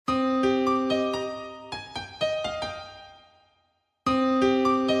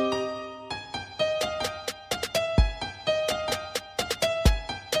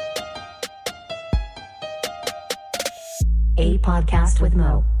Podcast with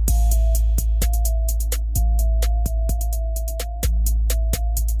Mo.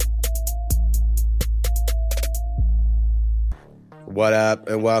 What up,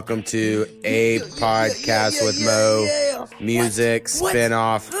 and welcome to A Podcast with Mo. Music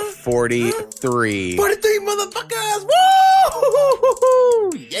SpinOff 43. 43 motherfuckers!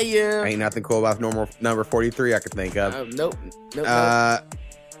 Woo! Yeah. Ain't nothing cool about normal number 43 I could think of. Nope.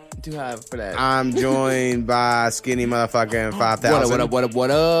 Too high for that. I'm joined by Skinny Motherfucking 5000. What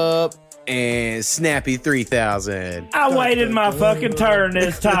up? And Snappy 3000. I waited my fucking turn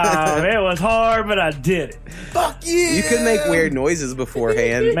this time. It was hard, but I did it. Fuck yeah! You could make weird noises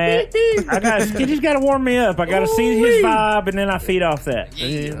beforehand. Man, Skinny's got to warm me up. I got to see his vibe, and then I feed off that.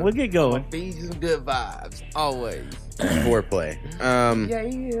 Yeah. We'll get going. Feed you some good vibes. Always. Foreplay.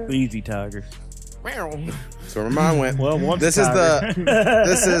 Easy, Tigers. So where mine went. Well, this is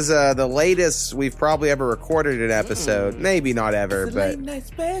the latest we've probably ever recorded an episode. Maybe not ever, but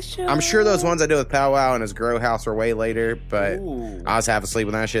I'm sure those ones I did with Pow Wow and his grow house are way later. But I was half asleep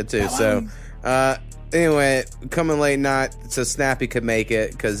with that shit too. So anyway, coming late night so Snappy could make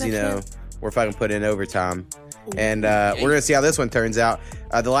it because we're fucking putting in overtime. And we're gonna see how this one turns out.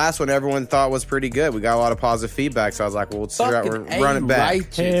 The last one everyone thought was pretty good. We got a lot of positive feedback, so I was like, "Well, let's run it back."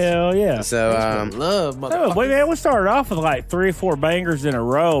 Righteous. Hell yeah! So, love motherfuckers. Man, we started off with like 3 or 4 bangers in a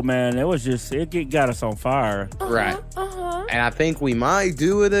row. Man, it was just it got us on fire. Right. And I think we might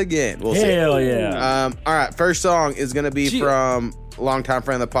do it again. We'll see. Hell yeah! All right. First song is gonna be from longtime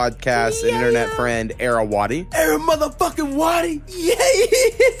friend of the podcast and internet friend Era Waddy. Era motherfucking Waddy. Yeah.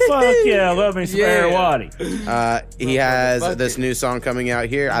 Fuck yeah! I love me some Era Waddy. He has this new song coming out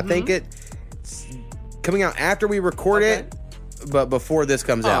here. I think it's coming out after we record it, but before this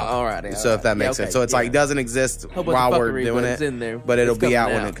comes out. All right. So if that makes sense. So it's like it doesn't exist while we're doing it, in there, but it'll be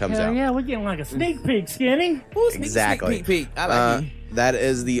out when it comes out. Yeah, we're getting like a sneak peek, Skinny. Exactly. Peek. I like it. That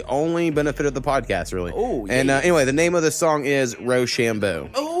is the only benefit of the podcast, really. Oh, yeah. And anyway, the name of the song is Rochambeau.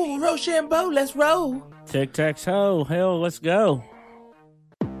 Oh, Rochambeau, let's roll. Tic-tac-toe. Hell, let's go.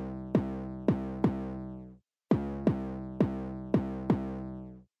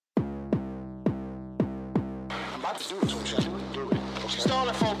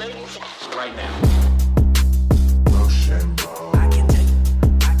 Right now.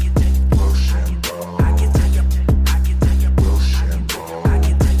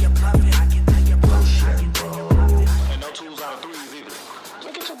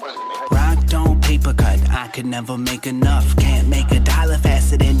 I could never make enough. Can't make a dollar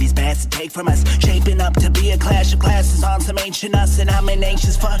faster than these bastards take from us. Shaping up to be a clash of classes on some ancient us. And I'm an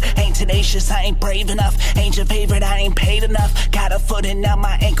anxious fuck. Ain't tenacious, I ain't brave enough. Ain't your favorite, I ain't paid enough. Got a foot and now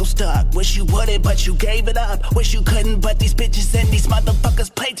my ankle stuck. Wish you wouldn't, but you gave it up. Wish you couldn't, but these bitches and these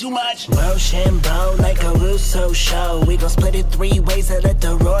motherfuckers play too much. Rochambeau, like a Russo show. We gon' split it 3 ways and let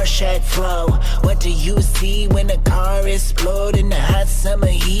the Rorschach flow. What do you see when the car explode in the hot summer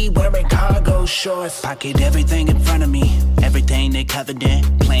heat? Wearing cargo shorts. Pocket everything in front of me, everything they covered in,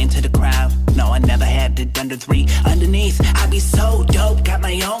 playing to the crowd. No, I never had it under 3. Underneath, I be so dope, got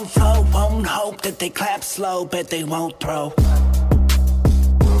my own flow. Won't hope that they clap slow, bet they won't throw.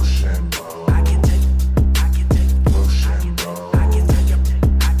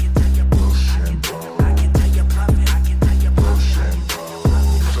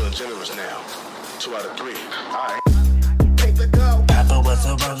 Generous now. 2 out of 3. All right. Papa was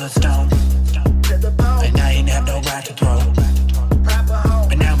a Rolling Stone, and I ain't have no right to throw.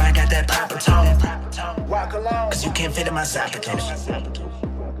 But now I got that Papa tone, cause you can't fit in my socket clothes.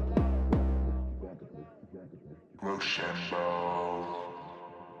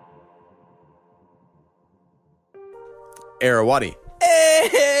 Era Waddy.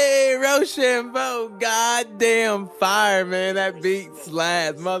 Hey, Rochambeau, goddamn fire, man. That beat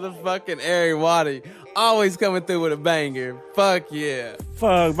slaps. Motherfucking Ari Waddy. Always coming through with a banger. Fuck yeah.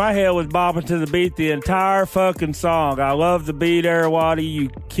 Fuck, my head was bopping to the beat the entire fucking song. I love the beat, Era Waddy. You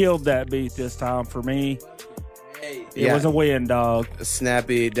killed that beat this time for me. It was a win, dog.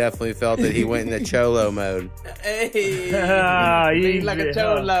 Snappy definitely felt that he went into Cholo mode. Hey. Beat like a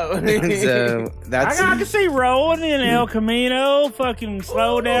cholo. So that's I can see rolling in El Camino, fucking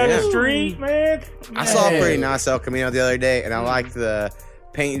slow down the street, man. I saw a pretty nice El Camino the other day, and I liked the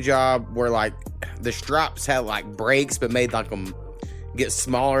paint job where like the straps had like brakes, but made like them get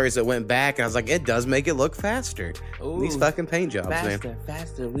smaller as it went back. And I was like, it does make it look faster. Ooh, these fucking paint jobs, man.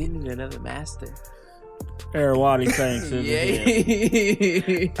 Faster. We need another master. Era Waddy thanks.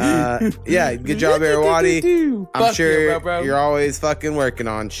 Yeah, good job, Era Waddy. I'm sure yeah, bro. you're always fucking working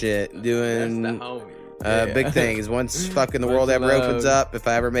on shit, doing That's the homie. big things. Once fucking the world ever opens up, if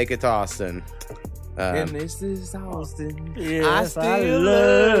I ever make it to Austin, And this is Austin. Yes, I still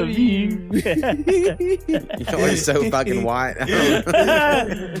love you. You're so fucking white.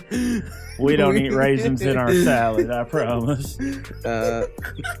 We don't eat raisins in our salad, I promise.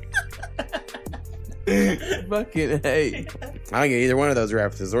 Fucking hey. I don't get either one of those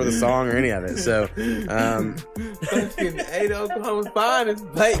references or the song or any of it. So, fucking 8 Oklahoma's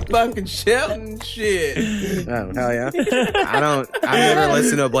finest, Blake fucking Shelton shit. Oh, hell yeah. I've never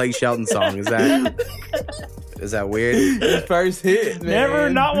listened to a Blake Shelton song. Is that weird? His first hit, man. Never,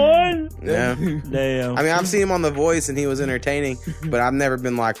 not one? Yeah. Damn. I mean, I've seen him on The Voice and he was entertaining, but I've never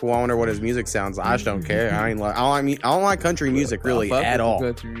been like, well, I wonder what his music sounds like. I just don't care. I don't like country music really at all.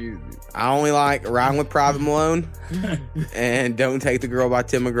 Country music. I only like Riding with Private Malone and Don't Take the Girl by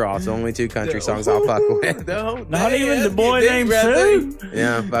Tim McGraw. It's the only two country songs I'll fuck with. Not even The Boy Named Sue?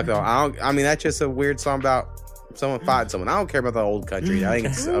 Yeah, fuck off. I mean, that's just a weird song about someone fighting someone. I don't care about the old country. I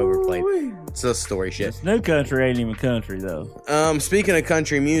think it's overplayed. It's just story shit. This new country ain't even country, though. Speaking of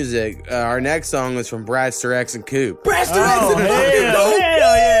country music, our next song is from Bradster X and Coop. Bradster X and hell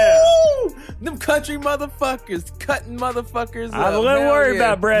yeah. Them country motherfuckers, cutting motherfuckers. I'm a little worried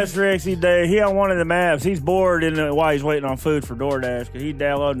about Bradster X today. He on one of the apps. He's bored while he's waiting on food for DoorDash because he's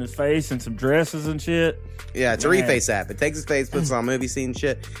downloading his face and some dresses and shit. Yeah, it's a reface app. It takes his face, puts it on movie scene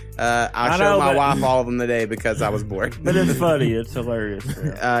shit. I showed my wife all of them today because I was bored. But it's funny. It's hilarious.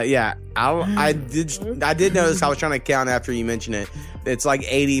 Yeah, I did notice. I was trying to count after you mentioned it. It's like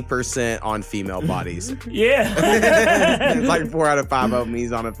 80% on female bodies. Yeah. It's like 4 out of 5 of them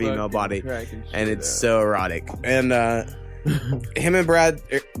he's on a female body, and it's so erotic. And him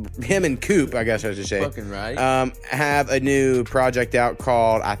and Coop, I guess I should say, fucking right. Have a new project out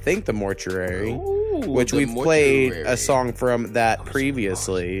called, I think, The Mortuary. Which we've played a song from that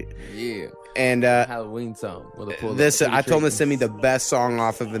previously. Yeah. And Halloween song. I told him to send me the best song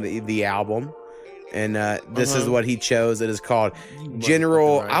off of the album. And this is what he chose. It is called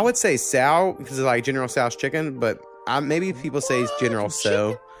General, I would say Sal, because it's like General Sal's chicken, but maybe people say it's General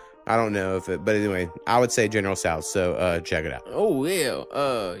So. I don't know if it, but anyway, I would say General Sal. So check it out. Oh,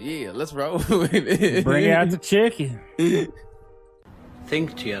 yeah. Yeah, let's roll with it. Bring out the chicken.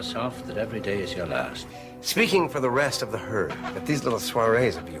 Think to yourself that every day is your last. Speaking for the rest of the herd, that these little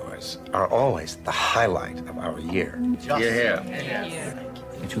soirees of yours are always the highlight of our year. You're here.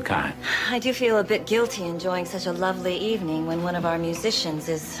 You're too kind. I do feel a bit guilty enjoying such a lovely evening when one of our musicians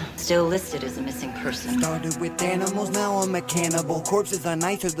is still listed as a missing person. Started with animals, now I'm a cannibal. Corpses are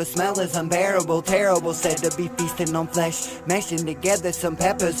nicer, the smell is unbearable. Terrible, said to be feasting on flesh. Mashing together some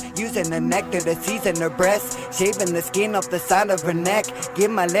peppers, using the nectar to season her breasts. Shaving the skin off the side of her neck.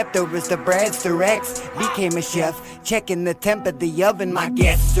 Give my leftovers to Bradster X. Became a chef, checking the temp of the oven. My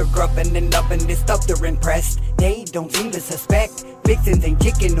guests are grubbing and upping this stuff, they're impressed. They don't seem to suspect. Fixins ain't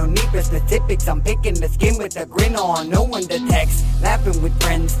chicken, no need for specifics. I'm picking the skin with a grin on, no one detects. Laughing with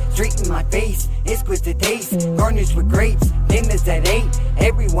friends, straight in my face. Exquisite taste, garnished with grapes. Dinners at 8,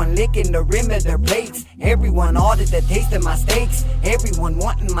 everyone licking the rim of their plates. Everyone ordered the taste of my steaks. Everyone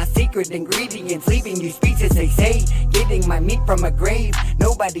wanting my secret ingredients. Leaving you speechless, they say. Getting my meat from a grave.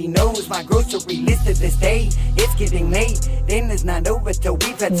 Nobody knows my grocery list to this day. It's getting late, dinner's not over till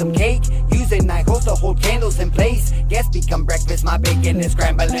we've had some cake. Using night host to hold candles in place. Guests become breakfast, my bacon is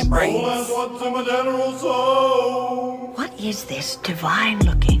scrambling brains. What is this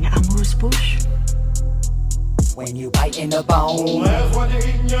divine-looking amuse bouche? When you bite in the bone, That's what you're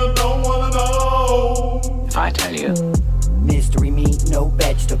eating, you don't wanna know. If I tell you, mystery meat, no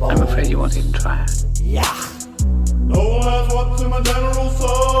vegetable. I'm afraid you won't even try it. Yeah. No, that's what's in my general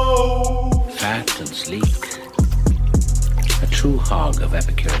soul. Fat and sleek. A true hog of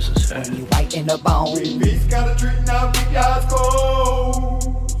Epicurus is her. When you bite in the bone. Beef's got a treat now, keep your eyes closed.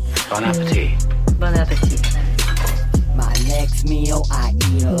 Bon appetit. Bon appetit. My next meal I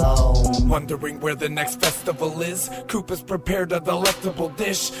eat alone. Wondering where the next festival is. Coop has prepared a delectable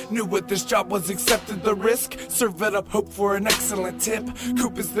dish. Knew what this job was, accepted the risk. Serve it up, hope for an excellent tip.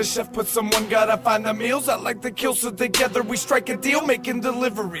 Coop is the chef, but someone gotta find the meals. I like to kill, so together we strike a deal. Making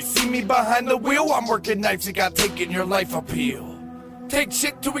deliveries, see me behind the wheel. I'm working nights, you got taking your life appeal. Take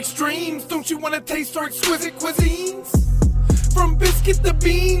shit to extremes, don't you wanna taste our exquisite cuisines? From biscuit to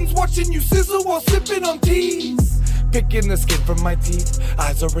beans, watching you sizzle while sipping on teas. Picking the skin from my teeth,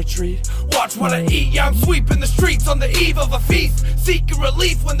 eyes are retreat. Watch what I eat, yeah, I'm sweeping the streets on the eve of a feast. Seeking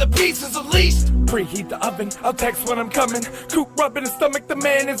relief when the beast is unleashed. Preheat the oven, I'll text when I'm coming. Coop rubbing his stomach, the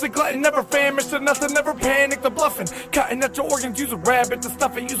man is a glutton. Never famished or nothing, never panic, the bluffing. Cutting at your organs, use a rabbit to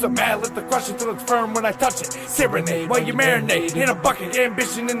stuff it. Use a mallet to crush it till it's firm when I touch it. Serenade while you marinate in a bucket.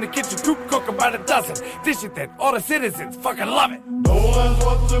 Ambition in the kitchen, Coop cook about a dozen. Dish it then, all the citizens fucking love it. No one's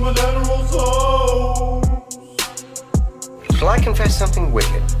what's in my general soul. Shall I confess something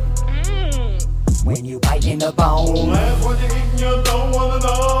wicked? When you bite in the bone. That's what you're eating, you don't wanna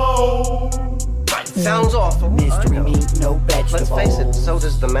know. Sounds awful. Mystery meat, no vegetables. Let's face it, so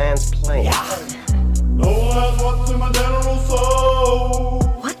does the man's plane. No one's what's in my general soul.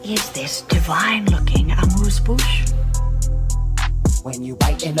 What is this divine-looking amuse-bouche? When you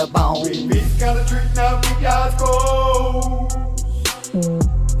bite in the bone. Beast got a treat now, keep your eyes closed.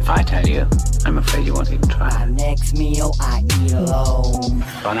 If I tell you, I'm afraid you won't even try. My next meal I eat alone.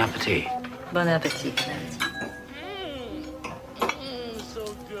 Bon appetit. Bon appetit.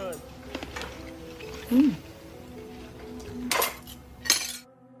 So good.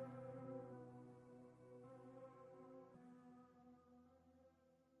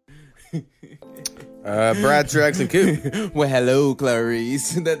 Brad, Trex, and Coop. Well, hello,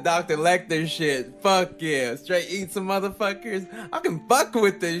 Clarice. That Dr. Lecter shit. Fuck yeah. Straight eat some motherfuckers. I can fuck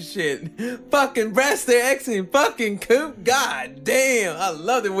with this shit. Fucking breast their ex and fucking Coop. God damn. I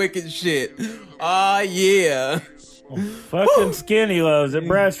love the wicked shit. Aw, yeah. Fucking Skinny loves it.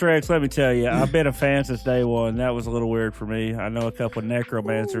 Brad Strex, let me tell you, I've been a fan since day one. That was a little weird for me. I know a couple of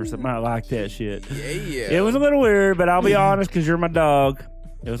necromancers that might like that shit. Yeah. It was a little weird, but I'll be honest, because you're my dog.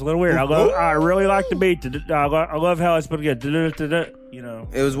 It was a little weird. I really like the beat. I love how it's put together. You know,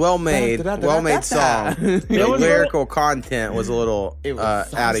 it was well made song. The lyrical content was a little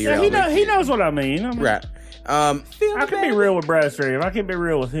out of your element. He knows what I mean. Right. I can be real with Brad Street. If I can be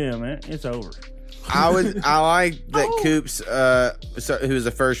real with him, it's over. I like that Coop's who was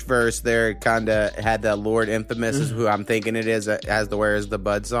the first verse there kind of had that Lord Infamous is who I'm thinking it is, as the Where Is the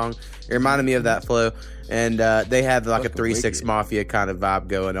Bud song. It reminded me of that flow. And they had like a 3-6 Mafia kind of vibe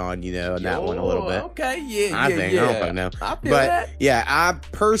going on, you know, in that one a little bit. Okay, yeah, I don't fucking know. But that. Yeah, I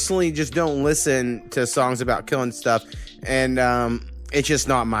personally just don't listen to songs about killing stuff, and it's just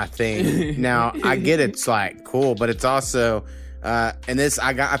not my thing. Now, I get it's like cool, but it's also and this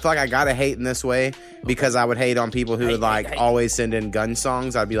I feel like I gotta hate in this way because I would hate on people who would like always send in gun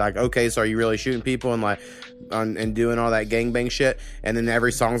songs. I'd be like, okay, so are you really shooting people and like and doing all that gangbang shit? And then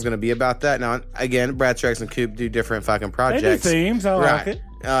every song's gonna be about that. Now, again, Brad Trex and Coop do different fucking projects. They do themes, I like it.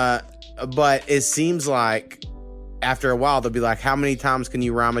 But it seems like after a while they'll be like, how many times can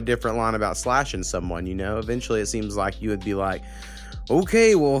you rhyme a different line about slashing someone? You know, eventually it seems like you would be like,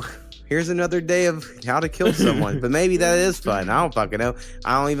 okay, well, here's another day of how to kill someone. But maybe that is fun. I don't fucking know.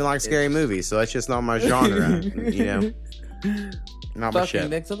 I don't even like scary movies, so that's just not my genre. You know, not my shit.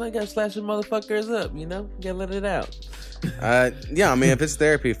 Next time I gotta slash some motherfuckers up. You know, gotta let it out. Yeah, I mean, if it's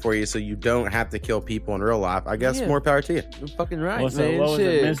therapy for you, so you don't have to kill people in real life, I guess more power to you. You're fucking right, man. So what was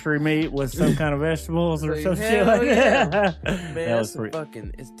it, mystery meat with some kind of vegetables or some shit like that? Man, that was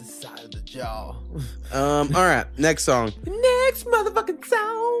fucking. It's the side of the jaw. All right, next song. Next motherfucking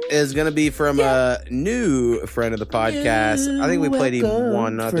song is gonna be from a new friend of the podcast. I think we played him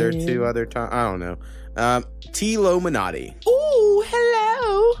two other times. I don't know. T-Lo Minotti. Ooh,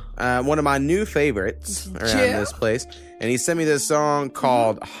 hello. One of my new favorites around this place. And he sent me this song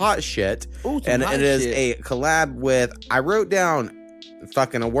called Hot Shit. Ooh, and it is a collab with, I wrote down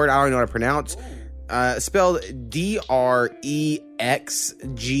fucking a word I don't even know how to pronounce. Spelled D-R-E-X-G-Z.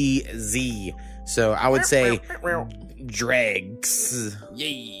 So I would say dregs.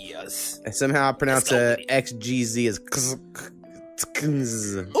 Yes. And somehow I pronounce X-G-Z as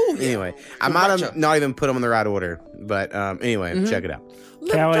Ooh, yeah. Anyway, I might have not even put them in the right order. But anyway, check it out.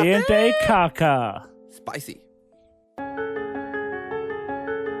 Caliente caca. Spicy.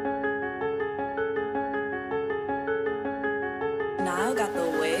 Nile got the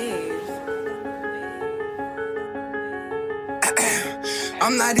waves.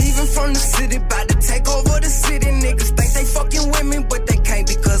 I'm not even from the city, about to take over the city. Niggas think they fucking with me, but they can't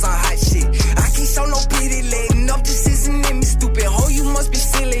because I'm hot shit. I can't show no pity, letting up this isn't in me. Stupid hoe, you must be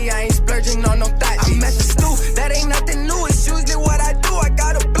silly. I ain't splurging on no thought. I'm at the stool, that ain't nothing new. It's usually what I do. I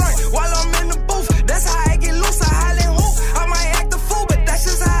got a blunt while I'm in the booth. That's how I get loose. I holler and hoop. I might act a fool, but that's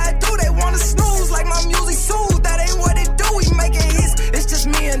just how I do. They wanna snooze like my music soothe. That ain't what it do. We making hits. It's just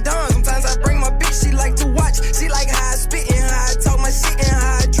me and Don. Sometimes I bring my bitch. She like to watch. She like how I spit and how I talk my shit and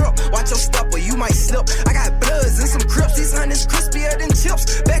how I drop. Watch your step or you might slip. I got bloods and some crips. These hundreds crispier than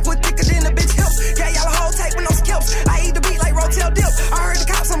chips. Back with thicker than a bitch hips. Yeah, y'all whole tape with no skips.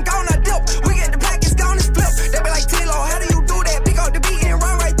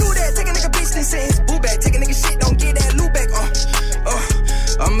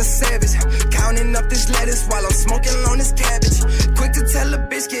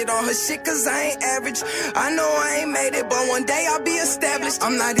 get on her shit cause I ain't average. I know I ain't made it, but one day I'll be established.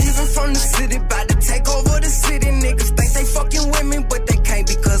 I'm not even from the city, about to take over the city. Niggas think they fucking with me, but they can't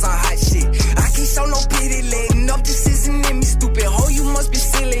because I'm hot shit. I can't show no pity, letting up, this isn't in me. Stupid hoe, you must be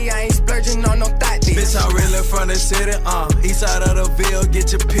silly, I ain't splurging on no thought, bitch. Bitch, I'm really from the city, east side of the Ville,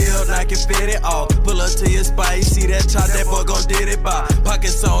 get your pill, I can fit it all. Pull up to your spot, you see that chop, that boy gon' did it by.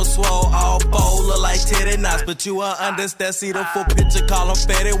 Pockets on swole, all bowl, look like titty knots. But you won't understand, see the full picture, call them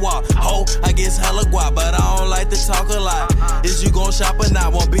fatty walk. Ho, I guess hella guap, but I don't like to talk a lot. Is you gon' shop or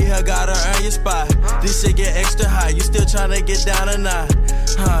not? Won't be here, gotta earn your spot. This shit get extra high, you still tryna get down or not?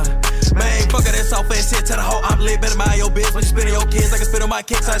 Man, fuck it, that soft ass shit, tell the hoe I'm lit, better mind your bitch. When you spit on your kids, I can spit on my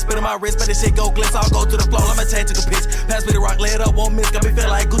kicks, I spit on my wrist, but this shit go glitz, I'll go to the floor, I'ma take a pitch. Pass me the rock, lay it up, won't miss, got me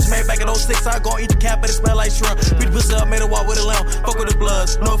feel like Gucci Mane back in 06, I gon' eat the cat, but it smell like shrimp. Beat the pussy up, made a walk with a lamb, fuck with the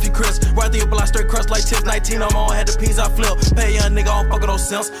bloods, know if you crisp. Right through your block, straight crust like tips, 19 I'm on, had the peas I flip. Pay young nigga, I don't fuck with those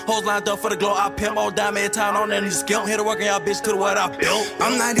simps. Hoes lined up for the glow, I pimp, all diamond time on any skimp. Hit a work on y'all bitch to the what I built.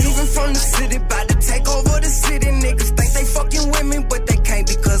 I'm not even from the city, about to take over the city. Niggas think they fucking with me, but they can't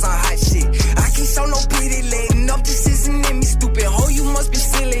because I'm hot shit. I can't show no pity, letting up, this isn't in me. Stupid hoe, you must be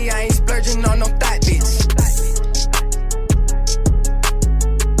silly, I ain't splurging on no thought, bitch.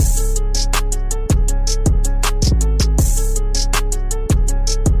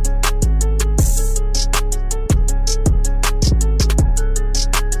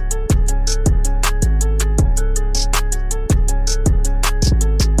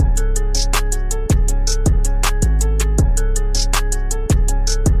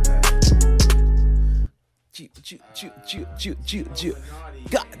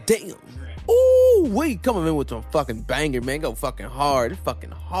 God damn. Ooh, we coming in with some fucking banger, man. Go fucking hard. It's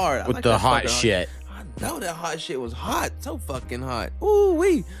fucking hard. With the hot shit. I know that hot shit was hot. So fucking hot. Ooh,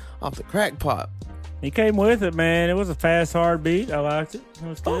 we off the crack pop. He came with it, man. It was a fast, hard beat. I liked it. It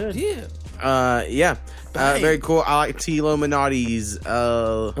was good. Yeah. Very cool. I like T-Illuminati's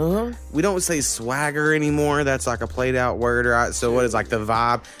we don't say swagger anymore. That's like a played out word, right? So what is like the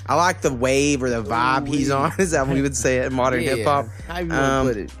vibe? I like the wave or the vibe he's on. Is that what we would say it in modern hip hop? How you gonna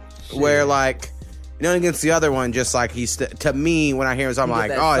put it? Where like nothing against the other one, just like he's to me when I hear him, I'm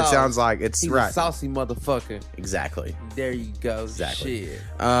like, oh, it sounds like it's he's right. A saucy motherfucker. Exactly. There you go. Exactly. Shit.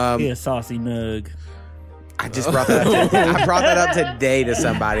 He a saucy nug. I just brought that up. I brought that up today to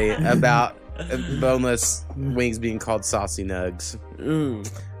somebody about boneless wings being called saucy nugs.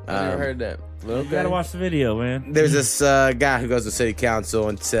 I never heard that. Okay. You gotta watch the video, man. There's this guy who goes to city council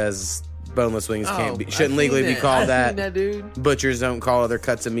and says boneless wings shouldn't legally be called that. Dude. Butchers don't call other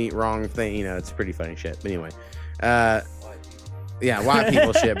cuts of meat wrong thing. You know, it's pretty funny shit. But anyway, yeah, white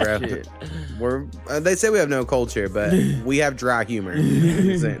people shit, bro. We're they say we have no culture, but we have dry humor.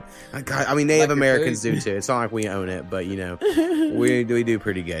 I mean, Native Americans do too. It's not like we own it, but you know, we do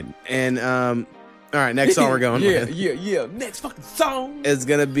pretty good. And all right, next song we're going with. Yeah. Next fucking song is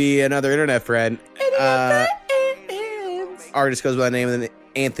gonna be another internet friend. Artist goes by the name of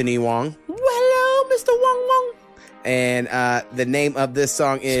Anthony Wong. Hello, Mr. Wong Wong. And the name of this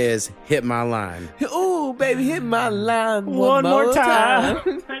song is "Hit My Line." Ooh, baby, hit my line one more time.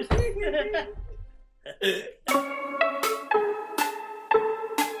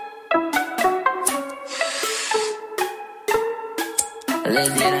 Let's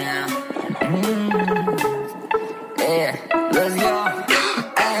get it now. Yeah, let's go.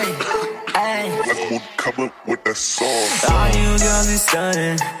 Like covered with that sauce. All you girls is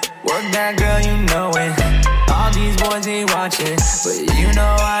stunning. Work that girl, you know it. All these boys ain't watching, but you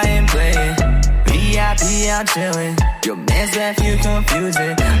know I ain't playing. VIP, I'm chilling. Your man's left you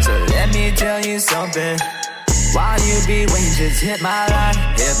confusing. So let me tell you something. While you be waiting, just hit my line.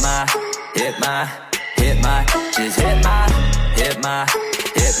 Just hit my line. Just hit my line.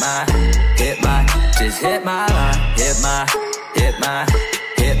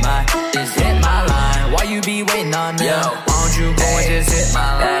 Just hit my line. While you be waiting on me, why don't you go and just hit my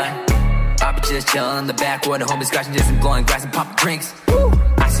line? I be just chillin' in the back where the homies scratching just and blowing grass and popping drinks.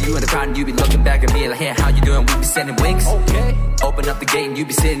 I see you in the crowd and you be looking back at me like, hey, how you doing? We be sending winks. Okay. Open up the gate and you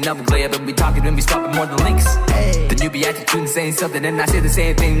be sitting up and glare, but we talking and we stopping more than links. Hey. Then you be attitude and saying something and I say the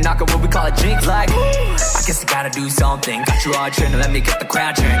same thing, knocking what we call a jinx. Like, I guess I gotta do something. Got you all cheering, let me get the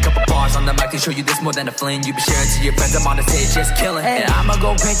crowd cheering. Couple bars on the mic to show you this more than a fling. You be sharing to your friends, I'm on the stage just killing. Hey. And I'ma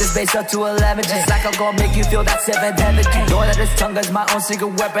go crank this bass up to 11, just like I'm gonna make you feel that seventh heaven. You know that this tongue is my own secret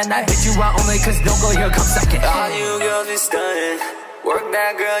weapon. I hit you out only cause don't go here, come second. All you girls is stunning. Work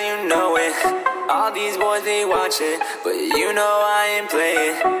that girl, you know it. All these boys ain't watching, but you know I ain't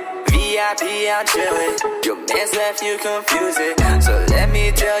playing. VIP, I'm chilling. Your man's left you confusing. So let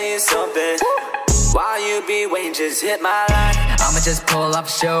me tell you something. While you be waiting, just hit my line. I'ma just pull off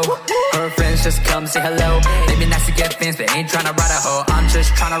a show. Her friends just come say hello. They be nice to get fans, but ain't tryna ride a hoe. I'm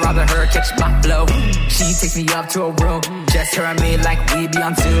just tryna rob her, catch my flow. She takes me up to a room, just her and me like we be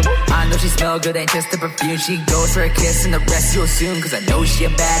on Zoom. I know she smell good, ain't just a perfume. She goes for a kiss and the rest you'll assume. Cause I know she a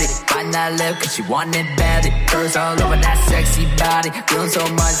baddie. Find that lip cause she want it badly. Girls all over that sexy body. Feeling so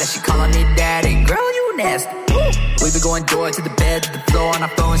much that she calling me daddy. Girl, you nasty. We be going door to the bed, to the floor. On our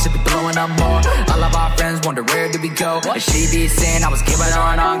phone, she be blowing up more. All of our friends wonder where did we go. And she be saying I was giving her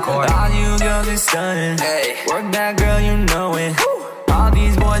an encore. All you girls is stunning. Hey. Work that girl, you know it. All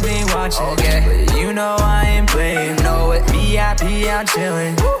these boys they watching. Okay. But you know I ain't playing. Know it. VIP out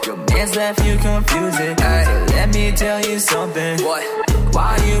chilling. Your man's left you confusing. Hey. So let me tell you something. What?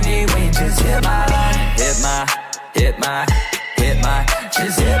 While you be waiting, just hit my line. Hit my, just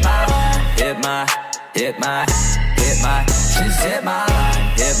hit my line. Hit my, just hit my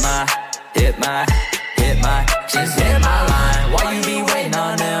line. Hit my, just hit my line. While you be waiting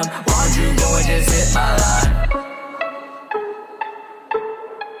on them, why don't you go and just hit my line?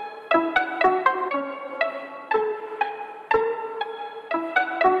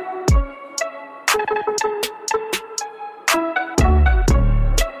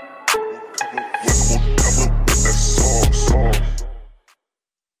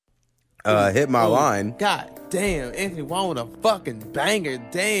 Hit my line. God damn, Anthony Wong with a fucking banger.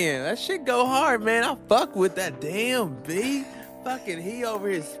 Damn, that shit go hard, man. I fuck with that damn beat. Fucking he over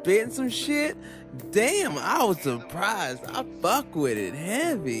here spitting some shit. Damn, I was surprised. I fuck with it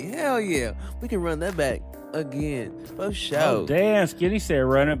heavy. Hell yeah. We can run that back again. For sure. Oh, damn, Skinny said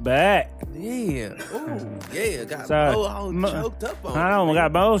run it back. Yeah. Ooh, yeah. Got Mo all choked up on it. I know,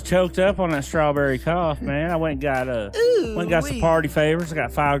 got Mo's choked up on that strawberry cough, man. I went and got some party favors. I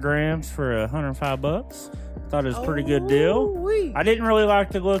got 5 grams for $105. Thought it was a pretty good deal. I didn't really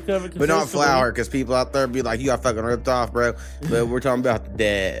like the look of it. But not flour, because people out there be like, you got fucking ripped off, bro. But we're talking about the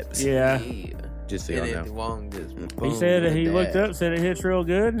dabs. Yeah. Just so y'all know. Wong just he said that he looked up, said it hits real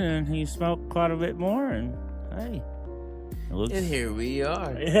good, and he smoked quite a bit more, and hey. It looks... And here we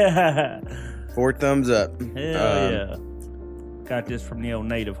are. Yeah. 4 thumbs up. Hell yeah. Got this from the old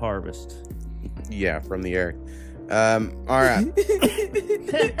Native Harvest. Yeah, from the earth. All right.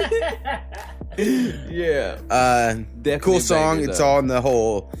 Yeah. Cool song. It's all in the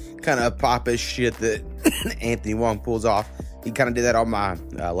whole kind of popish shit that Anthony Wong pulls off. He kind of did that on my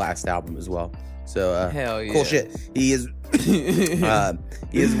last album as well. So hell yeah. Cool shit. He is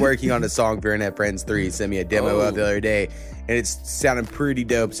working on a song for Internet Friends 3. He sent me a demo of the other day, and it's sounding pretty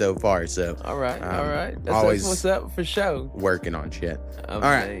dope so far. So all right. That's always what's up for sure. Working on shit. All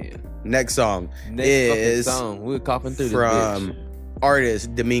right. Next song is we're coughing through from this bitch.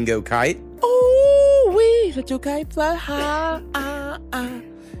 Artist Domingo Kite. Ooh, we let your kite fly high.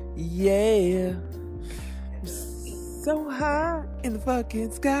 Yeah. So high in the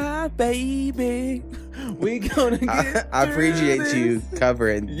fucking sky, baby. We gonna get I appreciate you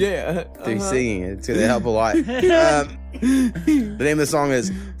covering through singing. It's gonna help a lot. The name of the song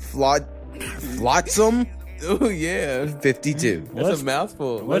is Flotsam. Oh yeah, 52. That's a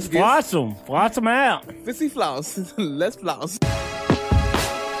mouthful. Let's flotsam. Flotsam out. Fissy floss. Let's floss.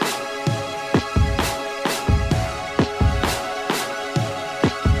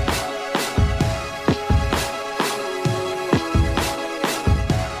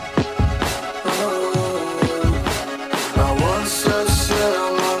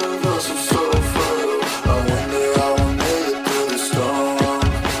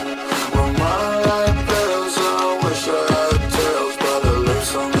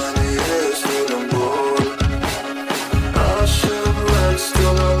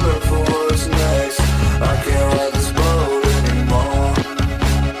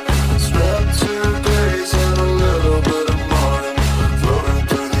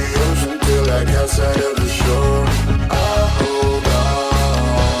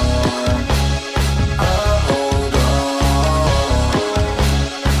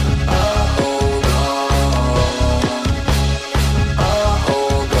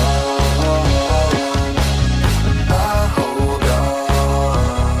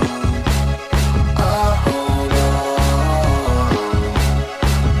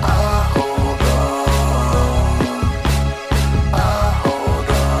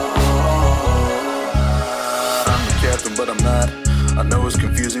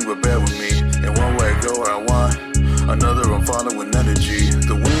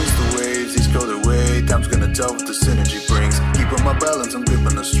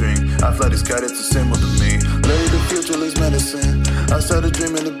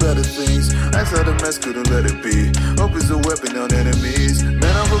 Couldn't let it be. Hope is a weapon on enemies. Man,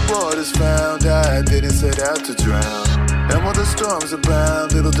 I'm overboard is found. I didn't set out to drown. And when the storms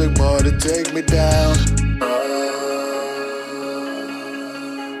abound, it'll take more to take me down.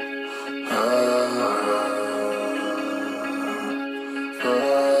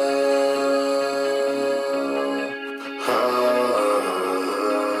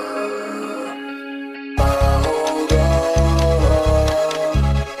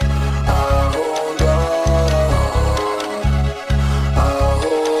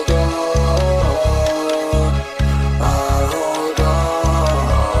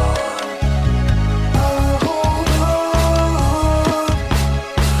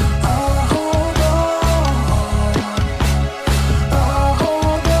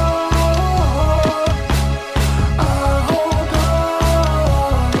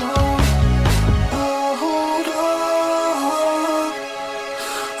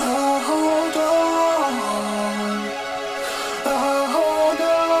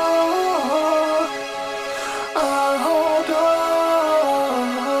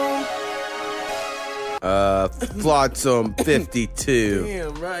 Flotsam 52.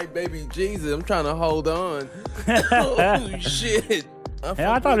 Damn right, baby Jesus. I'm trying to hold on. Oh shit.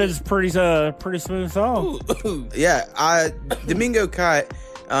 I thought it was pretty smooth song. Yeah, Domingo Cut.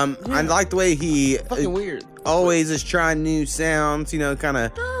 I like the way he fucking weird. Always is trying new sounds. You know, kind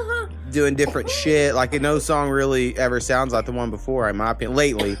of doing different shit. Like no song really ever sounds like the one before, in my opinion.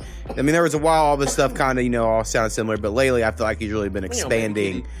 Lately, I mean, there was a while all this stuff kind of all sounded similar, but lately I feel like he's really been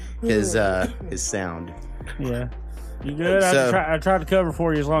expanding his sound. Yeah. You good? So, I tried to cover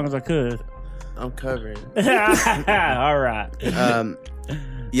for you as long as I could. I'm covering. All right.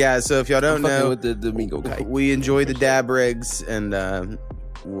 Yeah, so if y'all don't know, with the Domingo Kite. We enjoy the dab rigs, and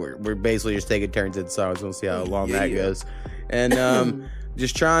we're basically just taking turns at songs. We'll see how long that goes. And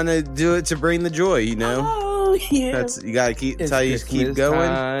just trying to do it to bring the joy, you know? Oh, yeah. That's you gotta keep. That's how you just keep Christmas going.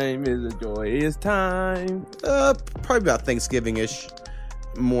 Time is a joyous time. Probably about Thanksgiving-ish.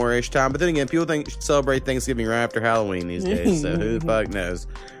 More-ish time, but then again, people celebrate Thanksgiving right after Halloween these days, so who the fuck knows?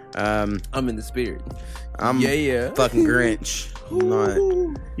 I'm in the spirit. I'm fucking Grinch. I'm not.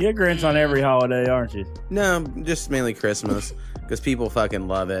 You're Grinch on every holiday, aren't you? No, just mainly Christmas, because people fucking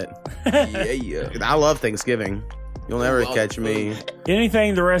love it. Yeah. I love Thanksgiving. You'll never catch me.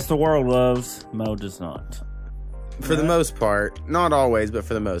 Anything the rest of the world loves, Mo does not. For the most part. Not always, but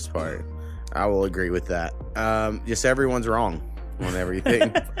for the most part. I will agree with that. Just everyone's wrong on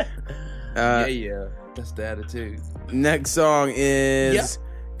everything. That's the attitude. Next song is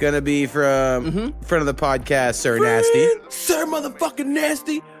gonna be from friend of the podcast, Sir Nasty. Sir motherfucking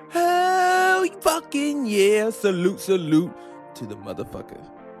Nasty. Hell fucking yeah. Salute to the motherfucker.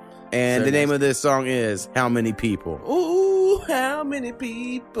 And Sir the name Nasty. of this song is How Many People. Ooh, how many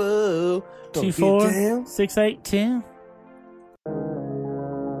people? 2, 4, 6, 8, 10.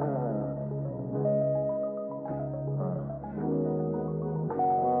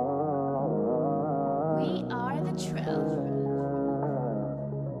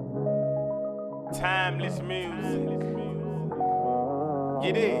 Timeless music.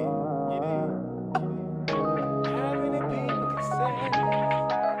 Get in. How many people can say?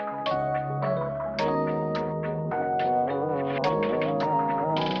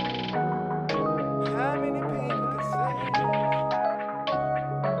 How many people can say?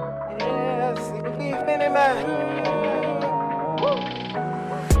 Yes, it can be many man.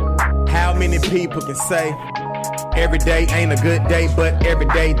 How many people can say? Every day ain't a good day, but every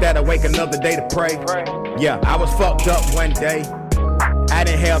day that I wake another day to pray. Yeah, I was fucked up one day. I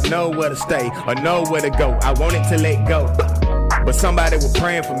didn't have nowhere to stay or nowhere to go. I wanted to let go, but somebody was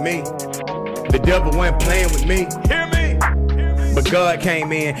praying for me. The devil wasn't playing with me. Hear me? But God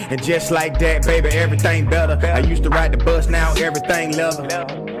came in, and just like that, baby, everything better. I used to ride the bus, now everything leather.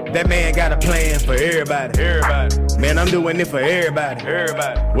 That man got a plan for everybody. Man, I'm doing it for everybody.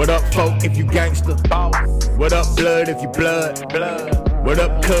 What up, folk, if you gangster? What up, blood, if you blood? What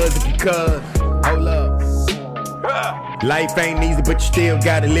up, cuz, if you cuz? Hold up. Life ain't easy, but you still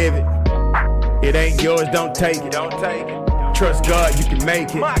gotta live it. It ain't yours, don't take it. Trust God, you can make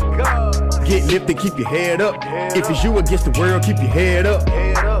it. Get lifted, keep your head up. If it's you against the world, keep your head up.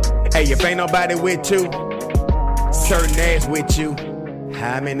 Hey, if ain't nobody with you, certain ass with you.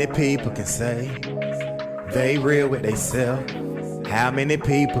 How many people can say they real with they self? How many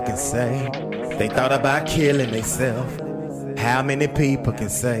people can say they thought about killing theyself? How many people can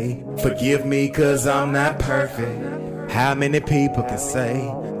say forgive me cause I'm not perfect? How many people can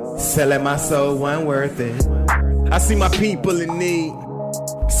say selling my soul wasn't worth it? I see my people in need,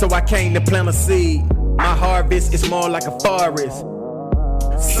 so I came to plant a seed. My harvest is more like a forest.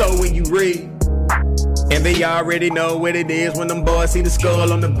 So when you read, And they already know what it is when them boys see the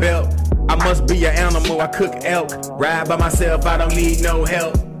skull on the belt. I must be an animal, I cook elk. Ride by myself, I don't need no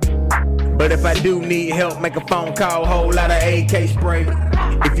help. But if I do need help, make a phone call, whole lot of AK spray.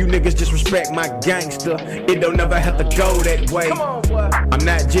 If you niggas just respect my gangster, it don't never have to go that way. I'm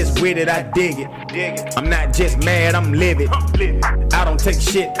not just with it, I dig it. I'm not just mad, I'm livid. I don't take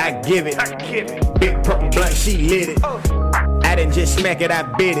shit, I give it. Big purple blunt, she lit it. I didn't just smack it, I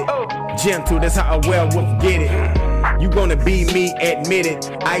bit it. Gentle, that's how a werewolf get it. You gonna be me, admit it.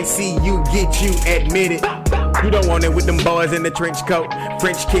 I see you, get you, admit it. You don't want it with them boys in the trench coat.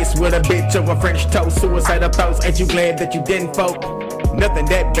 French kiss with a bitch over French toast. Suicidal thoughts, ain't you glad that you didn't folk? Nothing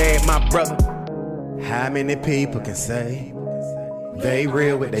that bad, my brother. How many people can say they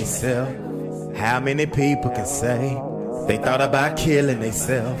real with they self? How many people can say they thought about killing they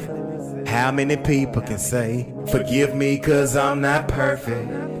self? How many people can say forgive me cause I'm not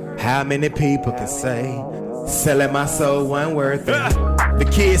perfect? How many people can say selling my soul wasn't worth it? The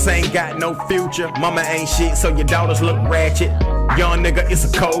kids ain't got no future. Mama ain't shit, so your daughters look ratchet. Young nigga, it's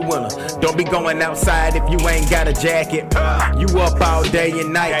a cold winter. Don't be going outside if you ain't got a jacket. You up all day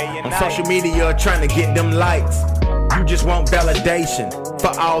and night on social media trying to get them likes. You just want validation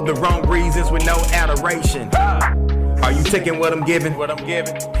for all the wrong reasons with no adoration. Are you taking what I'm giving?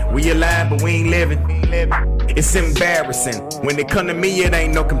 We alive, but we ain't living. It's embarrassing. When it come to me, it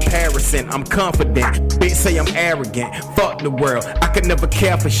ain't no comparison. I'm confident. Bitch say I'm arrogant. Fuck the world. I could never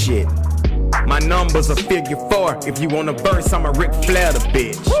care for shit. My numbers are figure 4. If you want a verse, I'm a Ric Flair the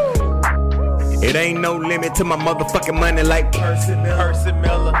bitch. It ain't no limit to my motherfucking money like Percy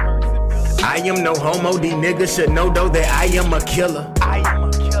Miller. I am no homo. These niggas should know though that I am a killer.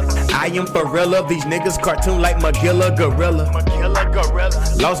 I am for real. These niggas cartoon like Magilla Gorilla.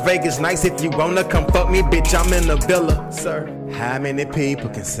 Las Vegas nice if you wanna come fuck me, bitch. I'm in the villa, sir. How many people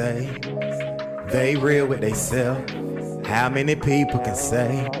can say they real with they self? How many people can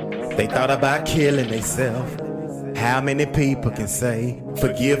say they thought about killing they self? How many people can say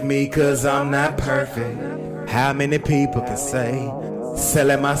forgive me cause I'm not perfect? How many people can say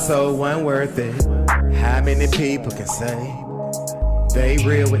selling my soul wasn't worth it? How many people can say they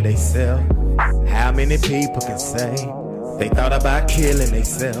real with they self? How many people can say they thought about killing they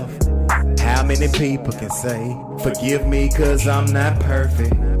self? How many people can say forgive me cause I'm not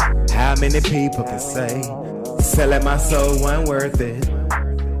perfect? How many people can say selling my soul wasn't worth it?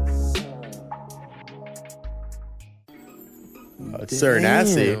 Sir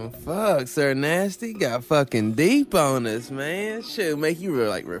Nasty. Fuck, Sir Nasty got fucking deep on us, man. Shit make you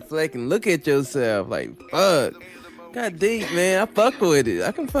like reflect and look at yourself. Like, fuck. Got deep, man. I fuck with it.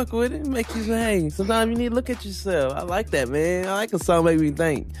 I can fuck with it. Make you say, hey, sometimes you need to look at yourself. I like that, man. I like a song make me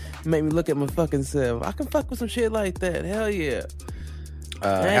think. Make me look at my fucking self. I can fuck with some shit like that. Hell yeah.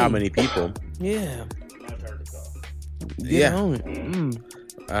 How many people? Yeah. Yeah.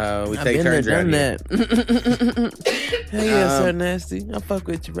 We take turns around that. Hell yeah, Sir Nasty. I fuck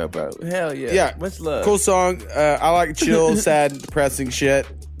with you, bro. Hell yeah. Yeah. Much love. Cool song. I like chill, sad, depressing shit.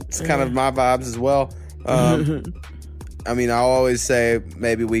 It's kind of my vibes as well. I mean, I'll always say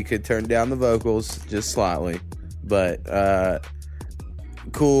maybe we could turn down the vocals just slightly, but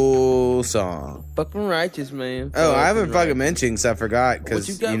cool song. Fucking righteous, man. Oh, I haven't fucking mentioned, so I forgot because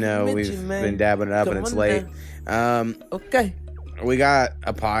we've been dabbing it up and it's late. Okay. We got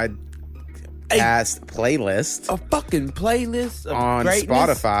a podcast playlist. A fucking playlist of on greatness.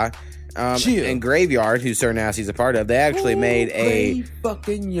 Spotify. And Graveyard, who Sir Nasty's a part of, they actually made a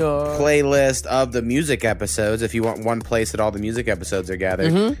playlist of the music episodes. If you want one place that all the music episodes are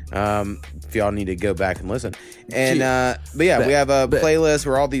gathered, if y'all need to go back and listen. And but yeah, we have a playlist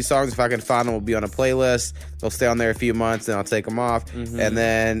where all these songs, if I can find them, will be on a playlist. They'll stay on there a few months, then I'll take them off, and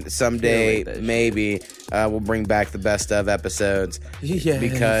then someday maybe we'll bring back the best of episodes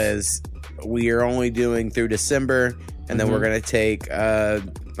because we are only doing through December. And then we're going to take, I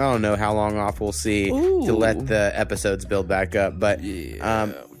don't know how long off, we'll see, to let the episodes build back up. But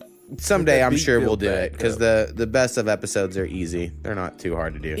someday I'm sure we'll do it, because the best of episodes are easy. They're not too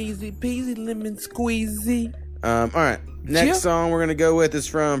hard to do. Easy peasy, lemon squeezy. All right. Next song we're going to go with is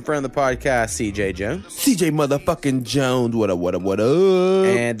from friend of the podcast, CJ Jones. CJ motherfucking Jones, what up?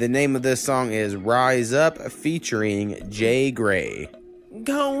 And the name of this song is Rise Up, featuring Jay Gray.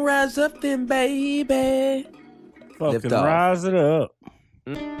 Gonna rise up then, baby. Fucking rise it up.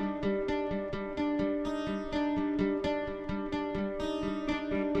 Look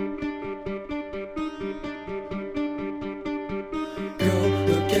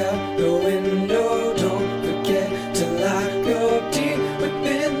out the window, don't forget to lock your deep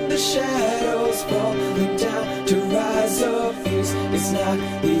within the shadows, falling down to rise up. It's not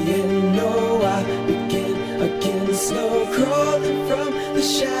the end, no, I begin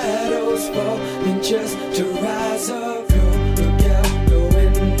just to rise up. Go look out the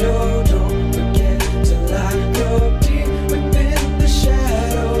window, don't forget to lock your deep within the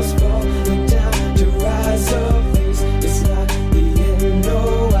shadows, falling down to rise up. Please, it's not the end,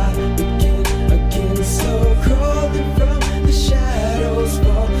 no, I begin again, slow crawling from the shadows,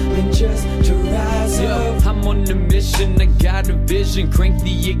 falling just to rise up. I'm on a mission, I got a vision, crank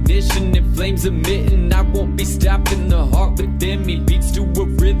the ignition and flames emitting. I won't be stopping, the heart within me beats to a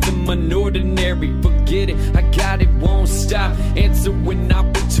rhythm unordinary. Forget it, I got it, won't stop. Answer when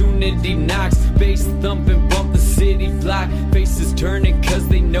opportunity knocks. Bass thumping, bump the city block. Faces turning cause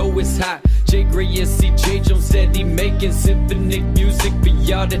they know it's hot. J. Gray and CJ Jones steady making symphonic music for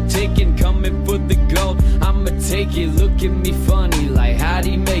y'all to take in. Coming for the gold, I'ma take it. Look at me funny like how'd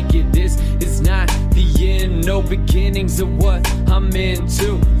he make it? This is not the end, no beginnings of what I'm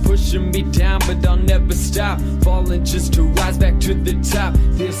into. Pushing me down but I'll never stop. Falling just to rise back to the top.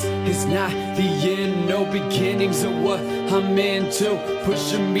 This is not the end, no beginnings of what I'm into.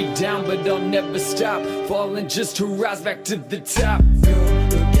 Pushing me down but I'll never stop. Falling just to rise back to the top. Go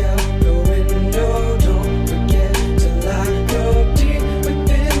look out the window, don't forget to lock your deep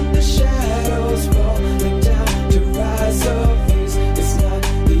within the shadows, falling down to rise up. Please, it's not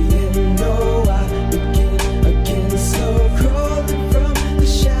the end, no, I begin again, slow crawling from the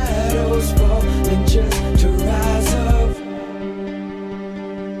shadows, falling just to rise up.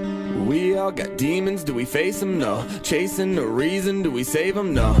 We all got demons, do we face them? No. Chasing the reason, do we save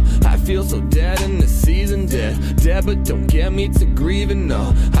them? No. I feel so dead in this season, dead, but don't get me to grieving,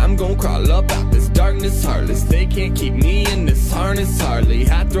 no. I'm gon' crawl up out this darkness, heartless. They can't keep me in this harness, hardly.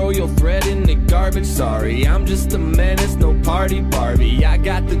 I throw your thread in the garbage, sorry. I'm just a menace, no party Barbie. I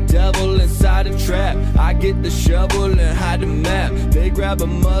got the devil inside a trap. I get the shovel and hide the map. They grab a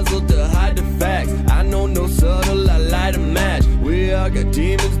muzzle to hide the facts. I know no subtle, I light a match. We all got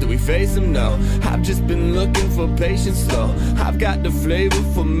demons, do we face them? No. I've just been looking for patience, though. I've got the flavor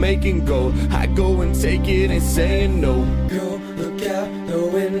for making gold. I go and take it, ain't saying no. Go look out the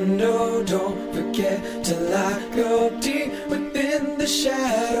window, don't forget to lock your deep within the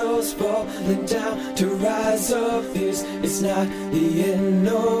shadows, falling down to rise up. This is not the end,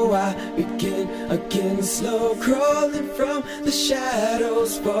 no, I begin again, slow crawling from the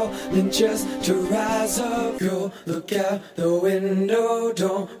shadows, falling just to rise up. Go look out the window,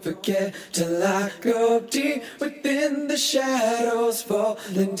 don't forget to lock up deep within the shadows,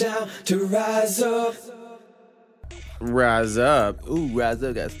 falling down to rise up. Rise Up. Ooh, Rise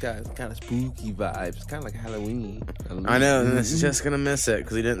Up got kind of spooky vibes, kind of like Halloween. I know, and it's just gonna miss it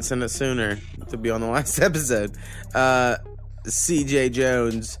because he didn't send it sooner to be on the last episode. CJ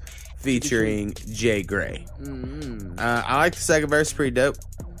Jones featuring J. Gray. I like the second verse, pretty dope.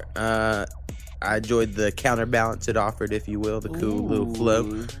 I enjoyed the counterbalance it offered, if you will, the cool little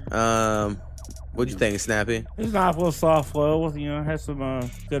flow. What'd you think, Snappy? It's nice little soft flow with, has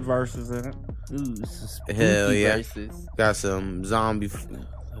some good verses in it. Ooh, some hell yeah. verses. Got some zombie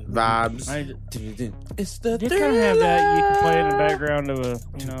vibes. It's the you kind of have that you can play in the background of a,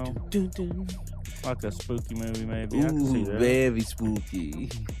 like a spooky movie, maybe. I can see that. Very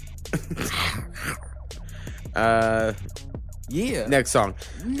spooky. Yeah. Next song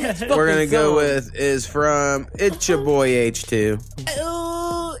we're gonna go with is from It's Your Boy H2.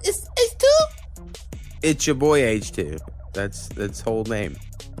 Oh, it's H2. It's Your Boy H2. That's whole name.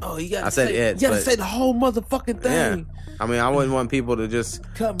 Oh, you gotta say the whole motherfucking thing. Yeah. I mean, I wouldn't want people to just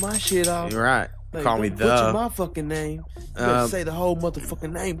cut my shit off. You're right. Like, call me don't the. Butcher my fucking name. You gotta say the whole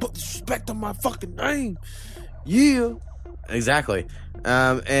motherfucking name. Put respect on my fucking name. Yeah. Exactly.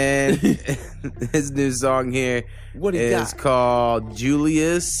 And his new song here is called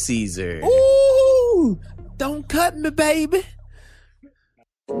Julius Caesar. Ooh, don't cut me, baby.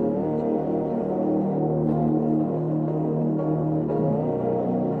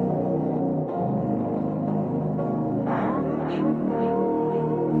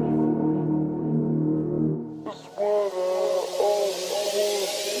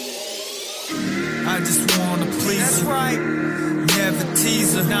 I just wanna please That's her. Right. Never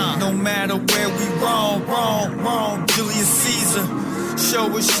tease her. Nah. No matter where we wrong. Julius Caesar. Show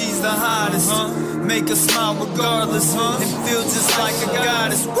her she's the hottest. Make her smile regardless. And feel just like a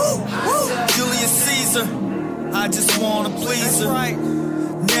goddess. Woo! Julius Caesar. I just wanna please her. Right.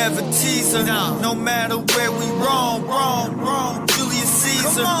 Never tease her. Nah. No matter where we wrong. Julius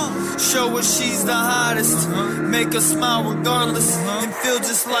Caesar. Show her she's the hottest. Make her smile regardless. And feel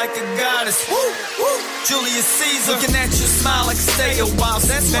just like a goddess. Woo! Julius Caesar. Looking at your smile like stay a while.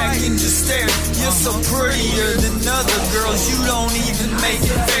 Sit back and just stare. You're so prettier than other girls. You don't even make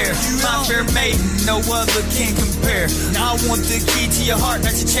it fair. My fair maiden, no other can compare. I want the key to your heart,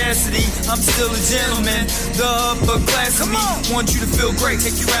 not your chastity. I'm still a gentleman, the upper class of me. Want you to feel great,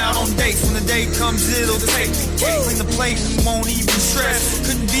 take you out on dates. When the day comes, it'll take the cake. Clean the plate and won't even stress.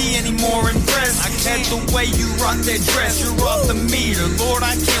 Couldn't be any more impressed. At the way you rock that dress, you're off the meter. Lord,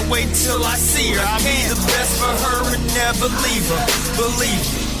 I can't wait till I see her. I'll be the best for her and never leave her. Believe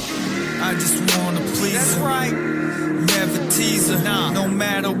me, I just wanna please her. That's right. Never tease her. No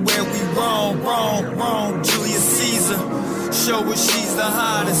matter where we wrong. Julius Caesar. Show her she's the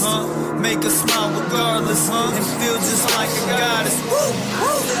hottest. Make her smile regardless. And feel just like a goddess.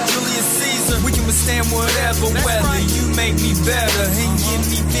 Julius Caesar. We can withstand whatever weather. Right. You make me better and give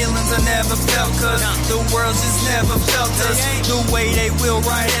me feelings I never felt. Cause the world just never felt us the way they will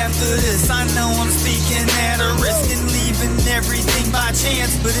right after this. I know I'm speaking at a risk and leaving everything by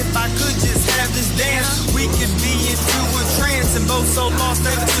chance. But if I could just have this dance, we could be into a trance. And both so lost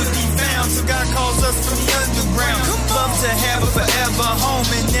never to be found. So God calls us from the underground. Love to have a forever home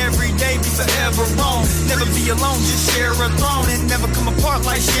and every day be forever wrong. Never be alone, just share a throne and never come apart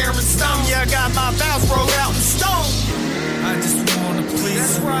like Sharon Stone. Yeah, I got my vows rolled out in stone. I just wanna please her.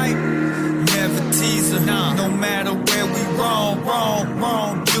 That's right. Never tease her. No matter where we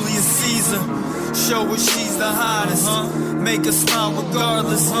wrong. Julius Caesar. Show her she's the hottest. Make her smile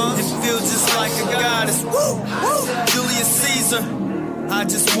regardless. And feel just like a goddess. Julius Caesar. I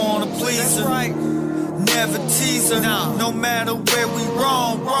just wanna please her. Right. Never tease her. No matter where we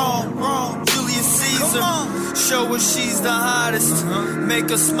wrong. Julius Caesar. Show her she's the hottest. Make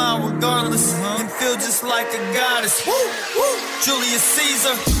her smile regardless. And feel just like a goddess. Julius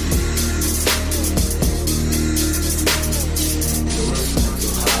Caesar.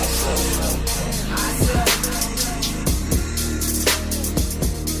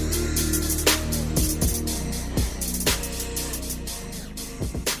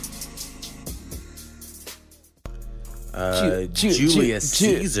 Julius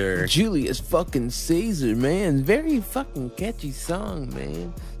Caesar. Julius fucking Caesar, man. Very fucking catchy song,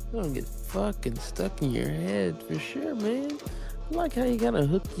 man. It's gonna get fucking stuck in your head for sure, man. I like how you gotta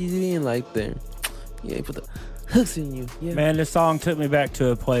hook you in like there. Yeah, you put the hooks in you. Yeah. Man, this song took me back to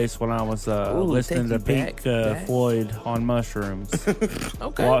a place when I was listening to Pink Floyd on mushrooms.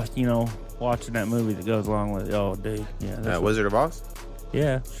 Okay. Watching that movie that goes along with it. Oh, dude. Yeah. Wizard of Oz?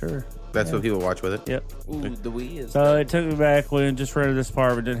 Yeah, sure. That's what people watch with it. Yep. Ooh, the Wii is. So it took me back when just rented this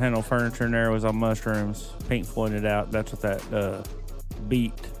apartment, didn't have no furniture in there, it was on mushrooms. Pink Floyd it out. That's what that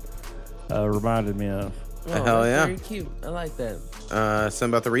beat reminded me of. Oh, hell yeah. Very cute. I like that.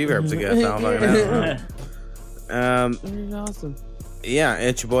 Something about the reverbs, I guess. I don't fucking know. Very awesome. Yeah,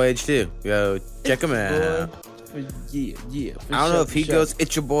 it's your boy H2. Go check him out. Yeah. I don't know if he goes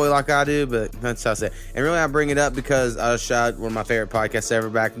 "It's your boy" like I do, but that's how I say it. And really, I bring it up because I shot one of my favorite podcasts ever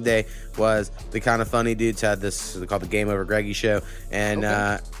back in the day. Was the Kind of Funny Dudes had this called the Game Over Greggy Show, and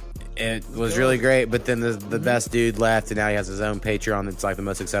it was really great. But then the best dude left, and now he has his own Patreon. That's like the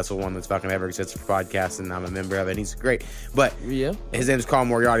most successful one that's fucking ever existed for podcasts, and I'm a member of it. And he's great, but his name's Colin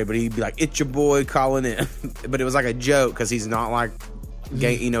Moriarty. But he'd be like, "It's your boy calling in," but it was like a joke because he's not like.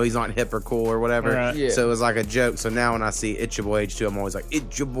 He's not hip or cool or whatever. Right. Yeah. So it was like a joke. So now when I see "It's your boy H2," I'm always like,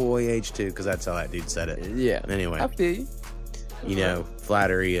 "It's your boy H2," because that's how that dude said it. Yeah. Anyway, I feel you.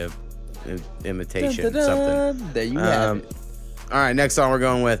 Flattery of imitation, something. There you have it. All right, next song we're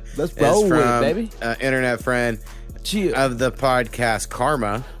going with Let's roll is from with it, baby. Internet friend of the podcast,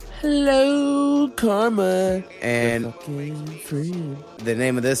 Karma. Hello, Karma. And the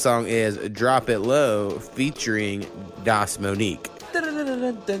name of this song is "Drop It Low" featuring Das Monique.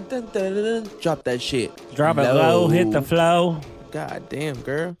 Drop that shit. Drop it low, hit the flow. God damn,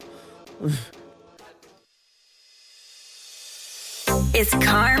 girl. It's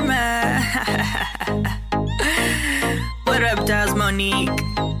Karma. What up, Das Monique?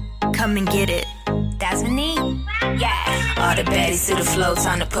 Come and get it. Das Monique? Yeah. All the baddies to the flow,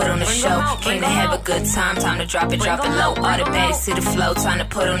 time to put on the show. Came to have a good time to drop it low. All the baddies to the flow, time to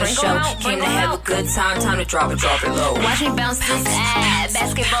put on the show. Came to have a good time to drop it low. Watch me bounce this ass.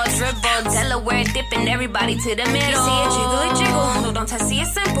 Basketball dribble, Delaware dipping everybody to the middle. You see it jiggle. No, don't touch, see it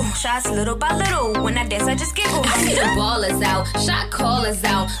simple. Shots little by little. When I dance, I just giggle. I see the ballers out, shot callers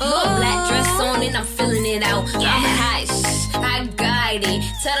out. Little black dress on and I'm feeling it out. I'm hot, I got it.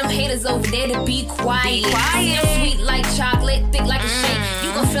 Tell them haters over there to be quiet. I'm sweet like chocolate, thick like a shake.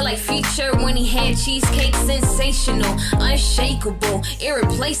 You gon' feel like like Future when he had cheesecake. Sensational, unshakable,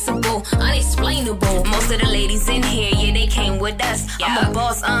 irreplaceable, unexplainable. Most of the ladies in here, yeah, they came with us. I'm a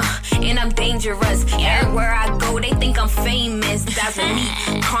boss, and I'm dangerous. Everywhere I go, they think I'm famous. That's with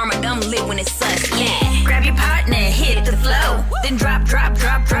me. Karma dumb lit when it's us. Yeah. Grab your partner, hit the flow. Then drop it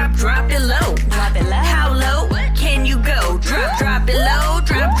low. Drop it low. How low can you go? Drop it low.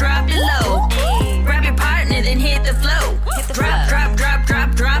 Drop it low. Grab your partner, then hit the flow.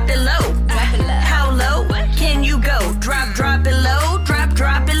 Drop it low. How low can you go? Drop it low.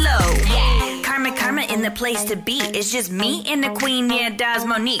 Drop it low. Yeah. Karma in the place to be. It's just me and the queen, yeah, Daz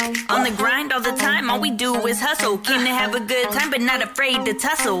Monique. On the grind all the time, all we do is hustle. Came to have a good time, but not afraid to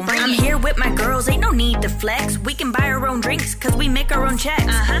tussle. I'm here with my girls, ain't no need to flex. We can buy our own drinks, cause we make our own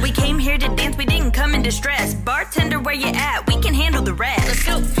checks. We came here to dance, we didn't come in distress. Bartender, where you at? We can handle the rest. Let's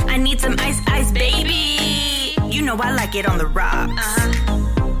go. I need some ice, baby. You know I like it on the rocks.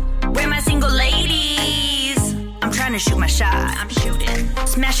 Where my single ladies? I'm trying to shoot my shot. I'm shooting.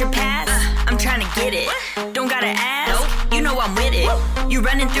 Smash your pass. I'm trying to get it. Don't gotta ask. You know I'm with it. You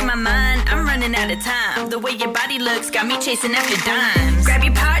running through my mind. I'm running out of time. The way your body looks got me chasing after dimes. Grab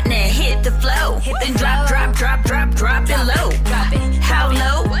your partner, hit the flow. Then drop it low. How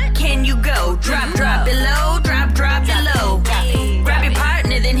low can you go? Drop it low. Drop it low. Grab your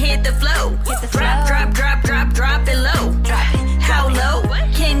partner, then hit the flow. Drop it low. How low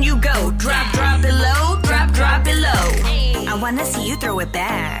can you go? Drop it low. Drop it low. I wanna see you throw it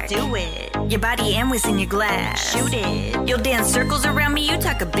back. Do it. Your body and what's in your glass. Shoot it. You'll dance circles around me, you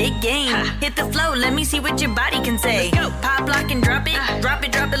talk a big game. Hit the flow, let me see what your body can say. Pop, lock, and drop it. Drop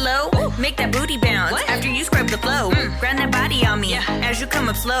it low. Make that booty bounce after you scrub the flow. Grind that body on me as you come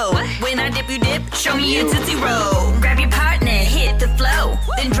up slow. When I dip, you dip. Show me your Tootsie Roll. Grab your partner, hit the flow.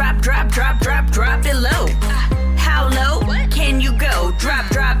 Then drop it low. How low can you go? Drop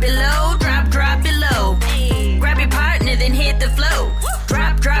it low. Drop it low. Grab your partner, then hit the flow.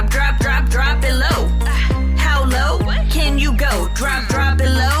 Drop it low. How low can you go? Drop it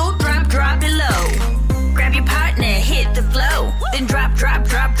low. Drop it low. Grab your partner, hit the flow. Then drop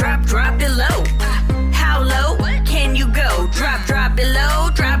it low. How low can you go? Drop it low.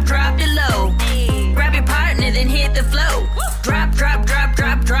 Drop it low. Grab your partner, then hit the flow. Drop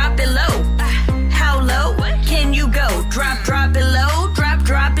it low. How low can you go? Drop it low. Drop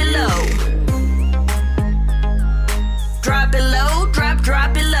it low. Drop it low.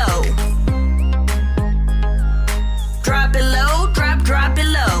 Drop it low. Drop it low. Drop it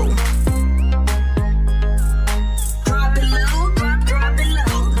low. Drop it low. Drop it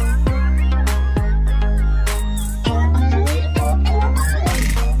low.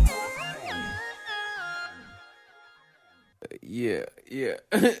 Yeah.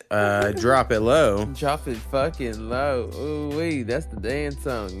 Drop it low. Drop it fucking low. Ooh wee, that's the dance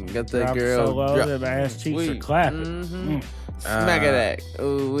song. Got that Drop girl. so low that my ass cheeks are clapping. Smack it act.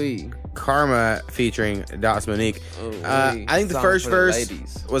 Ooh wee. Karma featuring Daz Monique. I think the first verse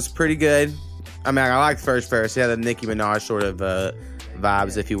was pretty good. I mean, I like the first verse. It had the Nicki Minaj sort of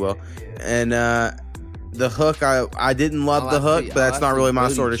vibes, if you will. And the hook, I didn't love the hook, but that's not really my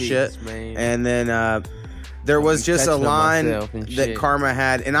sort of shit. Man. And then there was just a line that Karma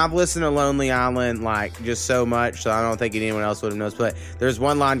had, and I've listened to Lonely Island like just so much, so I don't think anyone else would have noticed. But there's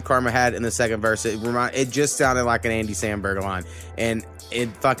one line Karma had in the second verse. It just sounded like an Andy Samberg line, and it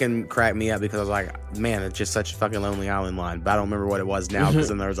fucking cracked me up because I was like, man, it's just such a fucking Lonely Island line. But I don't remember what it was now because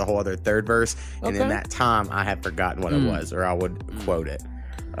then there was a whole other third verse, and in that time I had forgotten what it was, or I would quote it.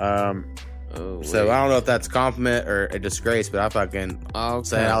 So I don't know if that's a compliment or a disgrace, but I fucking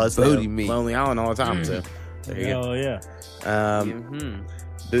say I listen to Lonely Island all the time. So there you go. Oh yeah.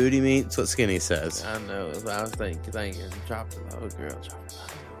 Booty meat's what Skinny says. I know. That's what I was thinking. Drop it low, girl. Drop it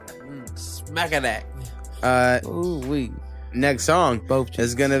low. Smack it that. Ooh wee. Next song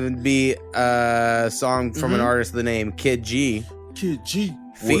is gonna be a song from an artist with the name Kid G. Kid G.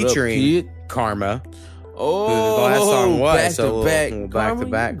 Featuring Karma. Oh, who the last song was. Back to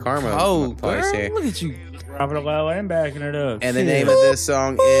back Karma. Oh, girl, look at you. Drop it low and backing it up. And the name of this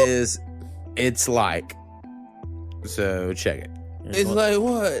song is It's Like. So check it. It's like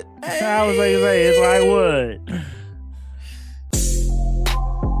what? I was like, it's like what?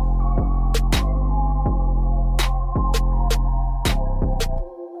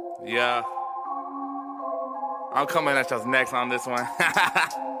 Yeah. I'm coming at y'all's next on this one.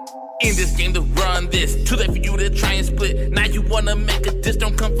 In this game to run this, too late for you to try and split. Now you wanna make a diss,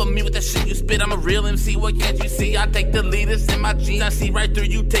 don't come for me with that shit you spit. I'm a real MC, what can't you see? I take the leaders in my jeans, I see right through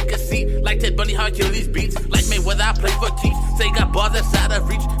you, take a seat. Like Ted Bundy, how I kill these beats. Like Mayweather, I play for keeps. Say got bars that's out of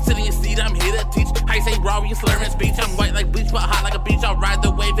reach. Sit in your seat, I'm here to teach. How you say raw when you slurring speech. I'm white like bleach, but hot like a beach. I'll ride the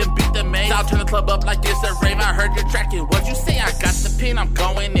wave and club up like it's a rave. I heard you're tracking. What you say? I got the pin, I'm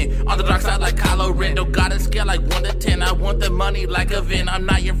going in. On the dark side like Kylo Ren. Don't got a scale like 1 to 10. I want the money like a Vin. I'm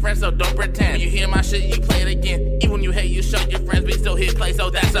not your friend, so don't pretend. When you hear my shit, you play it again. Even when you hate, you show your friends, but still hit play, so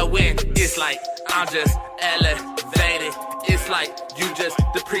that's a win. It's like I'm just elevated. It's like you just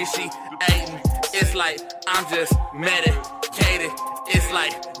depreciating. It's like I'm just medicated. It's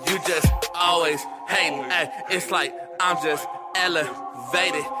like you just always hating. It's like I'm just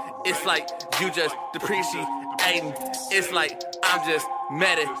elevated. It's like you just depreciating. It's like I'm just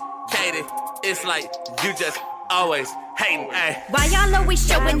medicated. It's like you just always hating. Why y'all always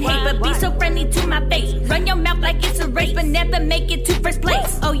showing hate, but be so friendly to my face? Run your mouth like it's a race, but never make it to first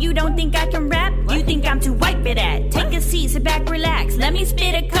place. Oh, you don't think I can rap? You think I'm too white for that? Take a seat, sit back, relax. Let me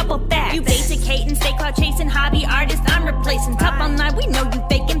spit a couple facts. You basic hating, stay caught chasing hobby artists. I'm replacing tough online. We know you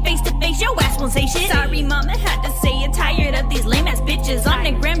faking face to face. Your ass won't say shit. Sorry, mama, had to say it. Tired of these lame ass bitches on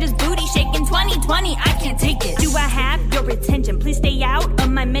the gram, just booty shaking. 2020, I can't take it. Do I have your attention? Please stay out of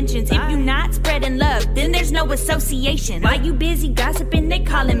my mentions. If you not spreading love, then there's no association. Why you busy gossiping? They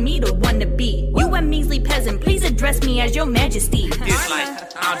calling me the one to be. You a measly peasant, please address me as your majesty. It's like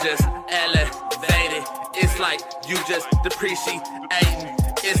I'm just elevated. It's like you just depreciating.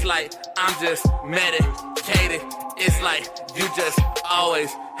 It's like I'm just medicated. It's like you just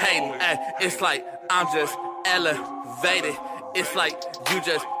always hating. It's like I'm just elevated. It's like you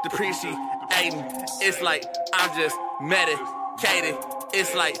just depreciating. It's like I'm just medicated.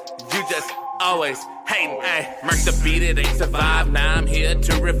 It's like you just always hating. Merc the beat, it ain't survive. Now I'm here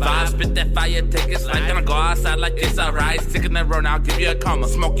to revive. Spit that fire, take it like gonna go outside like it's alright. Stick in that road, I'll give you a coma.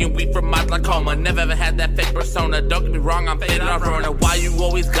 Smoking weed from my glaucoma. Never ever had that fake persona. Don't get me wrong, I'm faded off Rona. Why you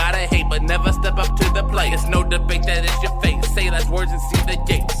always gotta hate, but never step up to the plate? It's no debate that it's your fate. Say last words and see the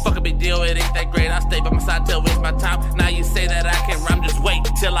gate. Fuck a big deal, it ain't that great. I stay by my side till it's my time. Now you say that I can rhyme, just wait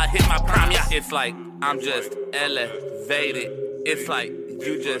till I hit my prime. Yeah, it's like I'm just elevated. It's like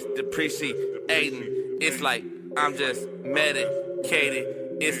you just depreciating. It's like I'm just medicated.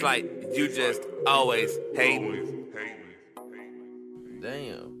 It's like you just always hating.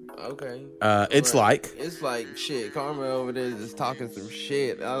 Damn. Okay. It's like shit. Karma over there just talking some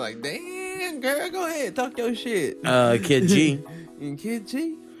shit. I was like, damn, girl, go ahead, talk your shit. Kid G. Kid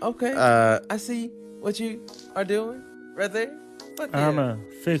G. Okay. I see what you are doing right there. Fuck yeah. I'm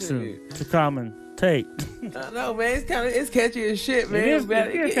fixing to commentate. I know, man. It's catchy as shit, man. It is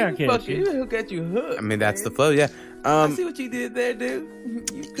kind of catchy. It'll get you hooked. I mean, that's the flow, yeah. I see what you did there, dude.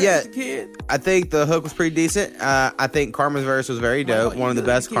 You yeah, the kid. I think the hook was pretty decent. I think Karma's verse was very dope. One of the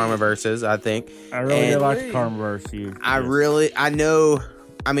best Karma verses, I think. I really like the Karma verse.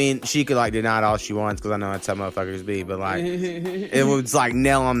 I mean, she could like deny it all she wants because I know that's how motherfuckers be, but like, it was like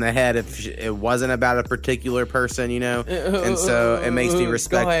nail on the head if it wasn't about a particular person, you know? And so it makes me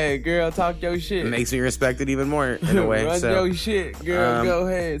respect. Go ahead, girl, talk your shit. It makes me respect it even more in a way. Run so, your shit, girl. Go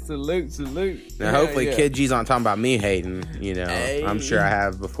ahead. Salute. Now, hopefully, Kid G's not talking about me hating, you know? Hey. I'm sure I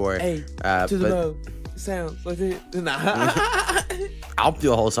have before. Hey, to the low. Sounds like it. Nah. I'll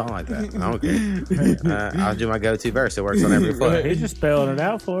do a whole song like that. I don't care. I'll do my go-to verse. It works on every floor. He's just spelling it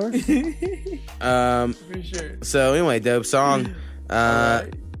out for us. For sure. So anyway, dope song. I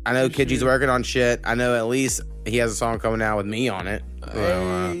know Kid G's working on shit. I know at least he has a song coming out with me on it.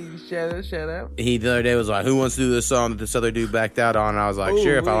 Shout out. He the other day was like, "Who wants to do this song that this other dude backed out on?" And I was like,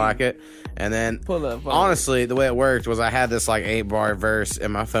 "Sure, if I like it." And then, honestly, the way it worked was I had this like 8-bar verse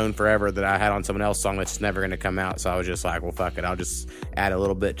in my phone forever that I had on someone else's song that's never going to come out. So I was just like, well, fuck it. I'll just add a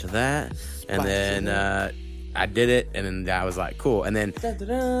little bit to that. And then I did it. And then I was like, cool. And then,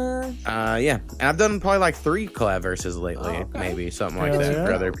 yeah. And I've done probably like 3 collab verses lately, maybe something like that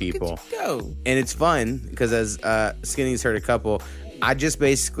for other people. And it's fun because as Skinny's heard a couple, I just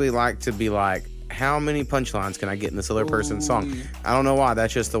basically like to be like, how many punchlines can I get in this other person's song? I don't know why.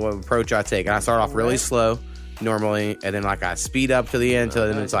 That's just the approach I take. And I start off really slow normally, and then like I speed up to the end till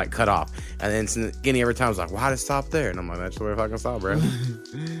then it's like cut off. And then Skinny every time was like, why'd it stop there? And I'm like, that's where I fucking stop, bro.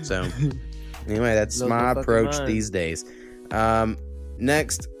 So anyway, that's my approach these days.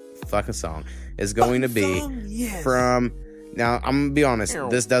 Next fucking song is going to be from... Now, I'm going to be honest,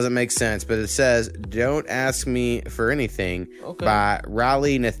 this doesn't make sense, but it says, Don't Ask Me for Anything by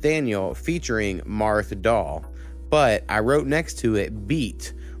Riley Nathaniel featuring Martha Dahl. But I wrote next to it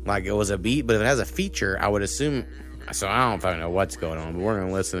beat, like it was a beat, but if it has a feature, I would assume, so I don't fucking know what's going on, but we're going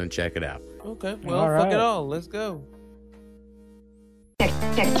to listen and check it out. Okay, well, fuck it all. Let's go.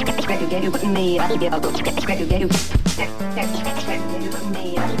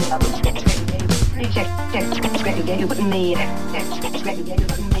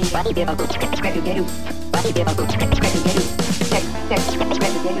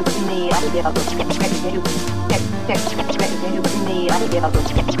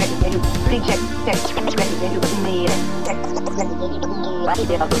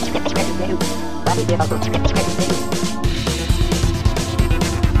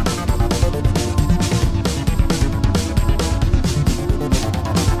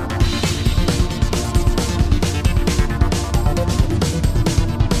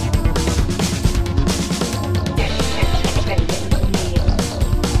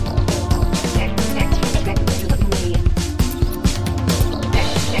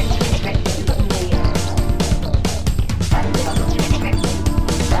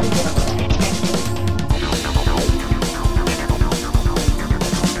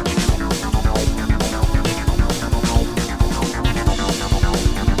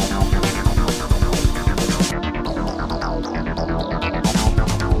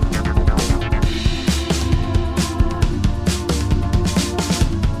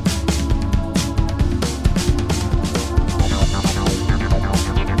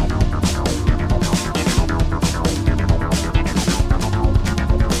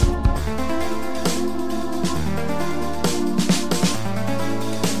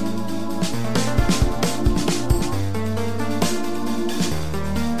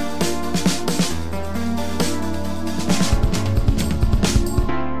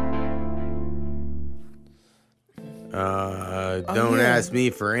 Don't ask me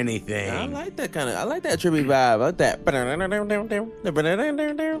for anything. I like that kind of. I like that trippy vibe. I like that.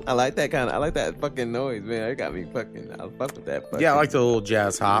 I like that kind of. I like that fucking noise, man. It got me fucking. I fuck with that. Yeah, I like the little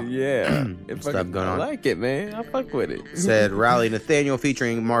jazz hop. Yeah, stuff going on. I like it, man. I fuck with it. Said Riley Nathaniel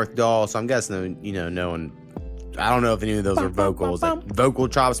featuring Mark Dahl. So I'm guessing, knowing. I don't know if any of those are vocals. Like, vocal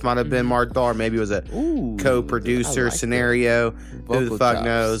chops might have been Mark Dahl, or maybe it was a co-producer scenario. Who the fuck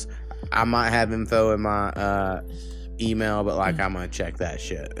knows? I might have info in my email, but I'm gonna check that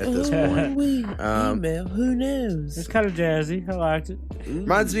shit at this point. Email, who knows? It's kind of jazzy. I liked it.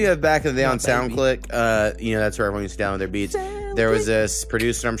 Reminds me of back in the day on SoundClick. That's where everyone used to download their beats. There was this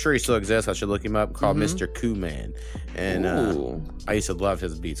producer, I'm sure he still exists, I should look him up, called Mr. Koopman. And I used to love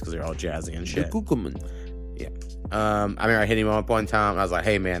his beats because they're all jazzy and shit. Yeah. I remember I hit him up one time. I was like,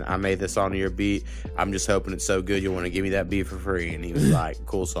 hey man, I made this song to your beat. I'm just hoping it's so good you want to give me that beat for free. And he was like,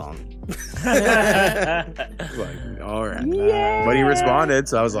 cool song. I was like, all right. Yeah. But he responded,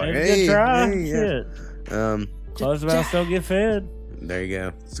 so I was like, hey, good try. Yeah. Close mouths don't get fed. There you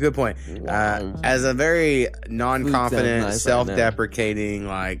go. It's a good point. As a very non-confident, self-deprecating,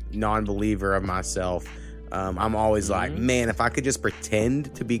 non-believer of myself, I'm always like, man, if I could just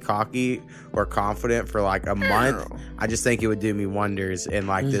pretend to be cocky or confident for a month, I just think it would do me wonders in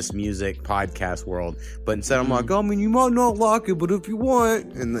this music podcast world. But instead, I'm like, you might not like it, but if you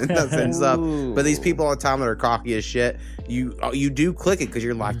want, and then stuff. But these people all the time that are cocky as shit, you do click it because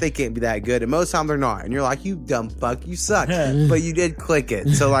you're like, they can't be that good, and most times they're not, and you're like, you dumb fuck, you suck, but you did click it.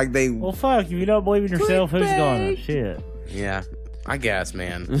 So well, fuck, if you don't believe in yourself, who's gonna? Shit. Yeah. I guess,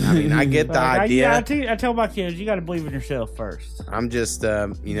 man. I mean, I get the idea. I tell my kids, you got to believe in yourself first. I'm just,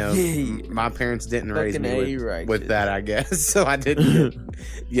 my parents didn't raise me with that, I guess. So I didn't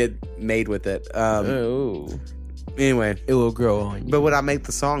get made with it. Anyway, it will grow on you. But would I make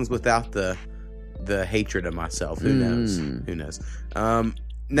the songs without the hatred of myself? Who knows? Who knows?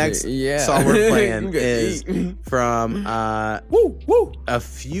 Next song we're playing is from a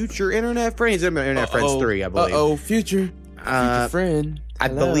future internet friend. He's Internet Friends 3, I believe. Future friend. I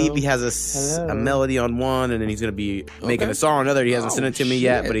believe he has a melody on one, and then he's going to be making a song on another. He hasn't sent it to me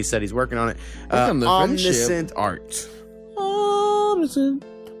yet, but he said he's working on it. Omniscient Art.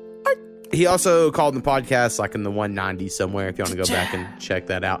 He also called the podcast in the 190s somewhere, if you want to go back and check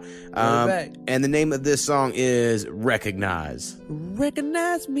that out. And the name of this song is Recognize.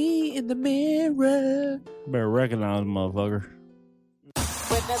 Recognize me in the mirror. Better recognize, motherfucker.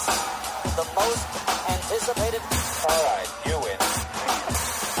 Witness the most anticipated. All right, you win.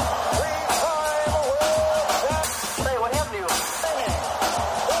 Say, what happened to you?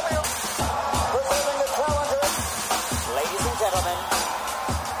 Presenting the talented. Ladies and gentlemen,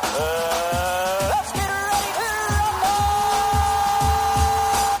 let's get ready to rumble!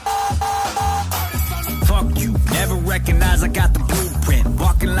 Fuck you, never recognize I got the blueprint.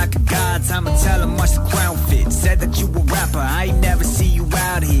 Walking like a god, time to tell him much the crown fit. Said that you a rapper, I ain't never see you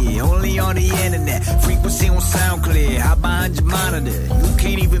out here. Only on the internet, frequency won't sound clear. How behind your monitor? You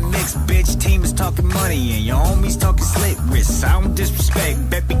can't even mix, bitch. Team is talking money and your homies talking slit wrists. I don't disrespect,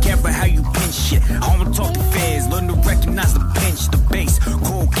 bet be careful how you pinch shit. I'm talking feds, learn to recognize the pinch, the bass.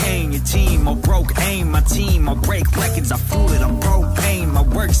 Cocaine, your team, I broke aim. My team, I break records, I flew it, I'm propane. My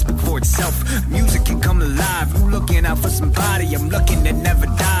work speak for itself. Music can come alive. You looking out for somebody, I'm looking to never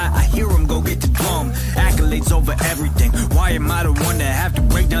die. I hear him go get the drum. Accolades over everything. Why am I the one that have to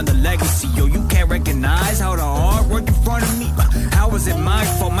break down the legacy? Yo, you can't recognize how the hard work in front of me. How is it my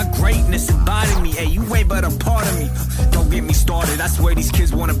fault? My greatness embodied me. Hey, you ain't but a part of me. Don't get me started. I swear these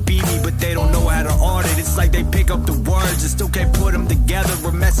kids wanna be me, but they don't know how to audit. It's like they pick up the words and still can't put them together.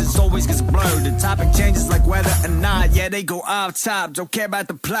 A message always gets blurred. The topic changes like whether or not. Yeah, they go off top. Don't care about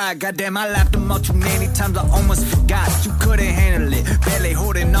the plot. Goddamn, I laughed them out too many times. I almost forgot. You couldn't handle it. Barely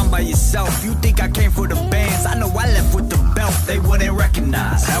holding on by yourself. You think I came for the bands? I know I left with the belt. They wouldn't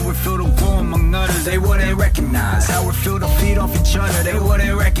recognize how it feel to grow among others. They wouldn't recognize how it feel to feed off each other. They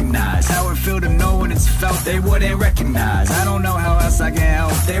wouldn't recognize how it feel to know when it's felt. They wouldn't recognize. I don't know how else I can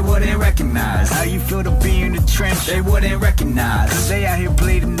help. They wouldn't recognize how you feel to be in the trench. They wouldn't recognize. Cause they out here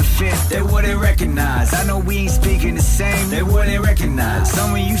pleading the fifth. They wouldn't recognize. I know we ain't speaking the same. They wouldn't recognize.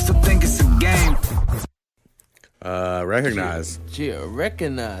 Some of you still think it's a game. Recognize. Yeah,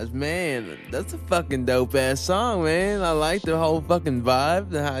 recognize, man. That's a fucking dope ass song, man. I like the whole fucking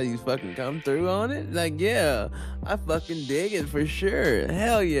vibe, how you fucking come through on it. Like, yeah, I fucking dig it for sure.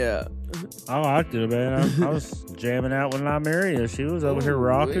 Hell yeah. I liked it, man. I was jamming out with Nymeria. She was over here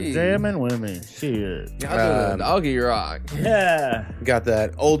rocking, jamming with me. Shit. Y'all doing doggy rock. Yeah. Got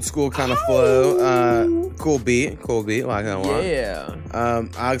that old school kind of flow. Cool beat, like that one. Yeah.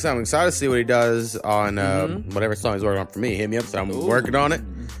 I'm excited to see what he does on whatever song he's working on for me. Hit me up, so I'm working on it.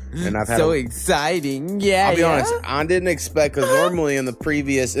 And I've had exciting. Yeah, I'll be honest, I didn't expect, because normally in the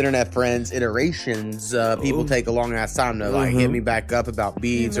previous Internet Friends iterations, people take a long ass time to like hit me back up about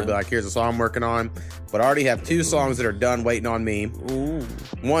beats or be like, here's a song I'm working on. But I already have 2 songs that are done waiting on me.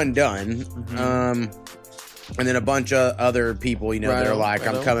 One done. And then a bunch of other people, you know, they're like,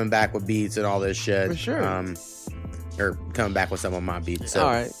 I'm coming back with beats and all this shit. For sure. Or coming back with some of my beats. So.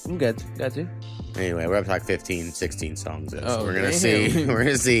 All right, I'm good. Got you. Anyway, we're up to like 15, 16 songs in, so we're gonna see. We're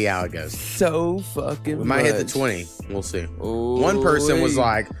gonna see how it goes. So fucking. We might hit the 20. We'll see. One person was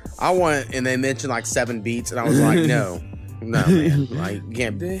like, "I want," and they mentioned like 7 beats, and I was like, "No, man, like you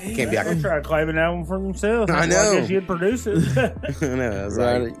can't be like." They try claiming that one for themselves. I know. I guess you'd produce it. I know. I was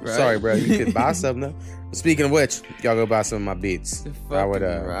like, "Sorry, bro, you could buy some though." Speaking of which, y'all go buy some of my beats. I would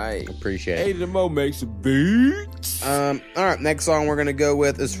appreciate it. Hey, the Mo makes some beats. All right, next song we're gonna go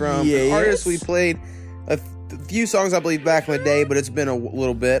with is from an artist we played a few songs, I believe, back in the day, but it's been a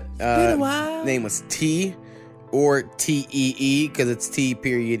little bit. Been a while. Name was T or T-E-E, because it's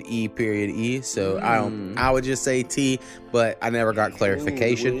T.E.E. So I would just say T, but I never got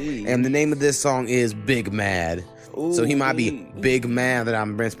clarification. And the name of this song is Big Mad. So he might be Big Mad that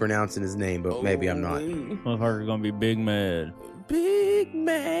I'm mispronouncing his name, but maybe I'm not. Motherfucker's gonna be big mad. Big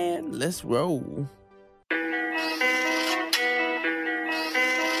man, let's roll.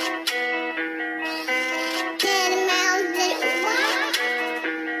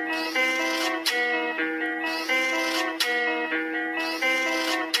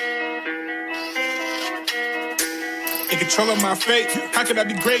 In control of my fate. How could I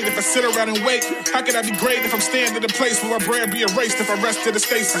be great if I sit around and wait? How could I be great if I'm staying in a place where my brand be erased if I rest in the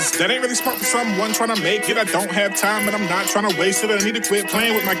stasis? That ain't really smart for someone trying to make it. I don't have time and I'm not trying to waste it. I need to quit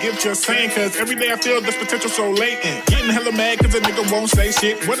playing with my gift, just saying, cause every day I feel this potential so latent. Getting hella mad cause a nigga won't say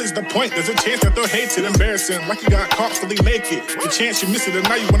shit. What is the point? There's a chance that they'll hate it. Embarrassing, like you got caught fully naked. The chance you miss it and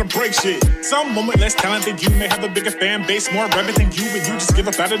now you wanna break shit. Some moment less talented, you may have a bigger fan base, more rabbit than you, and you just give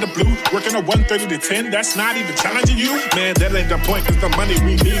up out of the blue. Working a 130 to 10, that's not even challenging you. Man, that ain't the point, cause the money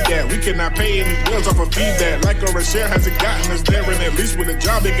we need that. We cannot pay any bills off of feed that. Like or a share hasn't gotten us there, and at least with a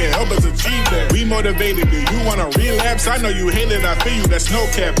job it can help us achieve that. We motivated, do you wanna relapse? I know you hate it, I feel you, that's no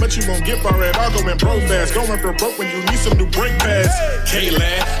cap. But you won't get far at all going broke fast. Going for broke when you need some new brake pads.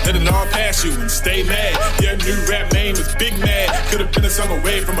 K-Lad, let it all pass you and stay mad. Your new rap name is Big Mad. Could've been a song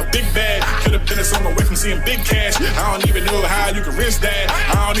away from a big bag. Could've been a song away from seeing big cash. I don't even know how you can risk that.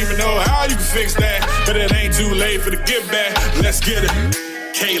 I don't even know how you can fix that. But it ain't too late for the give back. Let's get it.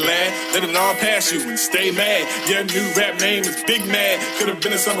 K-Lad, let it all pass you and stay mad. Your new rap name is Big Mad. Could've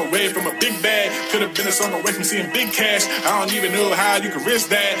been a song away from a big bag. Could've been a song away from seeing big cash. I don't even know how you can risk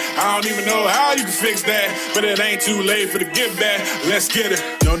that. I don't even know how you can fix that. But it ain't too late for the give back. Let's get it.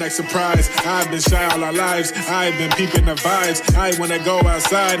 No next surprise. I've been shy all our lives. I've been peeping the vibes. I wanna go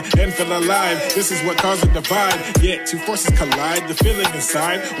outside and feel alive. This is what caused the divide. Yet two forces collide. The feeling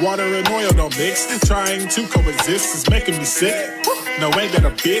inside. Water and oil don't mix. Trying to coexist is making me sick. No, ain't that a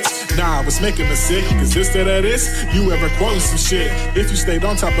bitch? Nah, what's making us sick? Cause instead of this, you ever quoting some shit. If you stayed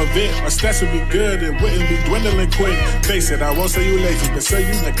on top of it, our stats would be good. It wouldn't be dwindling quick. Face it, I won't say you lazy, but say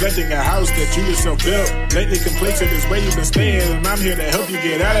you neglecting a house that you yourself built. Lately complacent is where you've been staying, and I'm here to help you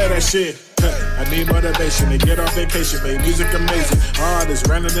get out of that shit. I need motivation to get off vacation, make music amazing. All this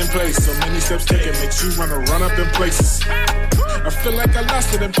running in place, so many steps taken makes you wanna run up in places. I feel like I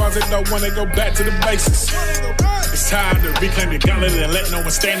lost it in parts that don't wanna go back to the basics. It's time to reclaim your gauntlet and let no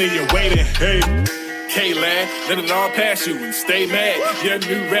one stand in your waiting. Hey, K-Lad, let it all pass you and stay mad. Your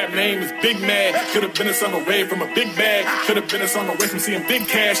new rap name is Big Mad. Could've been a song away from a big bag. Could've been a song away from seeing big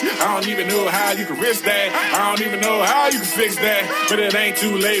cash. I don't even know how you can risk that. I don't even know how you can fix that. But it ain't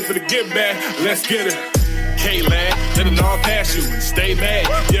too late for the get back. Let's get it. K-Lad, let it all pass you and stay mad.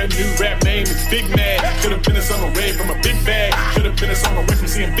 Your new rap name is Big Mad. Could've been a song away from a big bag. Could've been a song away from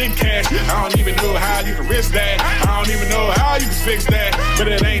seeing big cash. I don't even know how you can risk that. I don't even know how you can fix that. But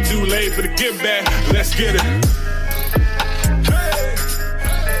it ain't too late for the get back. Let's get it.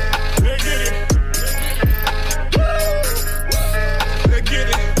 Let's get it. Let's get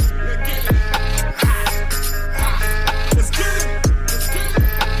it.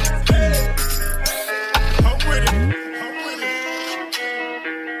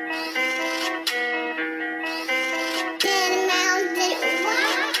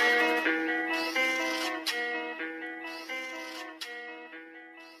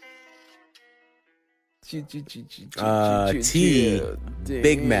 T.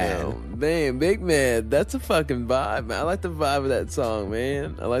 Big Mad. Man, Big Mad. That's a fucking vibe, man. I like the vibe of that song,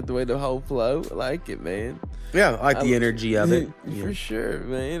 man. I like the way the whole flow. I like it, man. Yeah, I like the energy of it. For sure,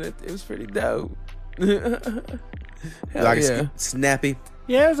 man. It was pretty dope. Like snappy.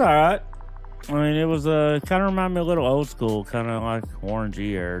 Yeah, it was alright. I mean, it was kind of remind me a little old school, kind of like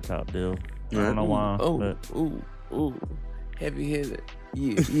Orangey era type deal. I don't know why. Ooh. Heavy hitter.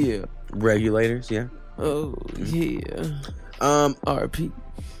 Yeah. Regulators, yeah. Oh, yeah. RP.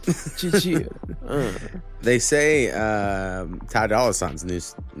 Chill. They say Ty Dolla $ign's new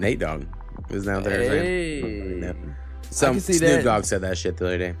Nate Dogg is now there. Hey. Snoop Dogg said that shit the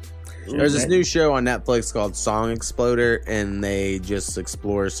other day. There's this new show on Netflix called Song Exploder, and they just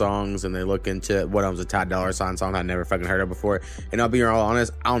explore songs and they look into what was a Ty Dolla $ign song I never fucking heard of before. And I'll be all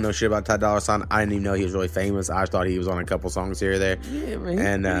honest, I don't know shit about Ty Dolla $ign. I didn't even know he was really famous. I just thought he was on a couple songs here or there. Yeah,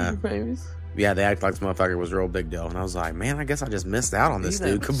 man. And famous. Yeah, they act like this motherfucker was a real big deal. And I was like, man, I guess I just missed out on this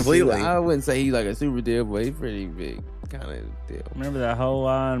dude completely. I wouldn't say he's like a super deal, but he's pretty big kind of deal. Remember that whole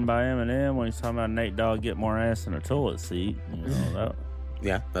line by Eminem when he's talking about Nate Dogg get more ass in a toilet seat? You know, that.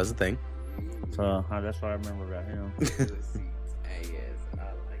 Yeah, that's the thing. So that's what I remember about him.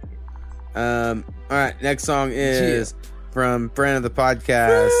 All right, next song is from friend of the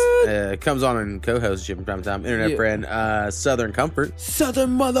podcast. Comes on and co-hosts from time to time. Internet friend, Southern Comfort.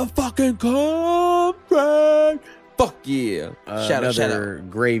 Southern motherfucking Comfort. Fuck yeah. Shout out.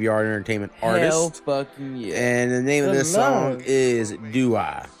 Graveyard Entertainment artist. Hell fucking yeah. And the name of this song is Do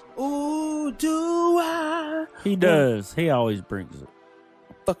I. Ooh, do I? He does. He always brings it.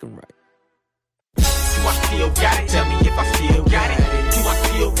 Fucking right. Do I still got it? Tell me if I still got it. Do I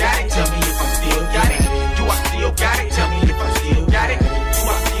still got it? Tell me if I still got it. Do I still got it? Tell me if I still got it. Do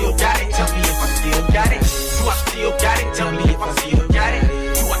I still got it? Tell me if I still got it. Do I still got it? Tell me if I still got it.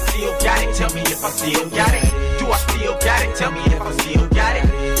 Do I still got it? Tell me if I still got it. Do I still got it? Tell me if I still got it.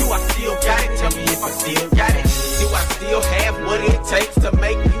 Do I still got it? Tell me if I still got it. Do I still have what it takes to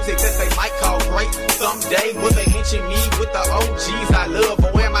make music that they might call great someday? Will they mention me with the OGs I love,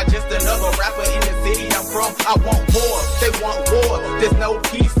 or am I just another rapper in the city I'm from? I want more, they want war. There's no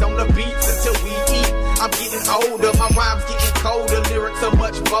peace on the beats until we eat. I'm getting older, my rhymes getting colder, lyrics are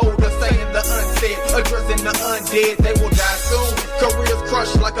much bolder, saying the unsaid, addressing the undead. They will die soon, careers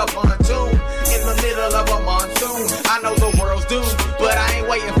crushed like a pontoon in the middle of a monsoon. I know the world's doomed, but I ain't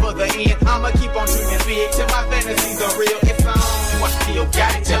waiting for the end. I'ma keep on dreaming big till my fantasies are real. It's on. Do I still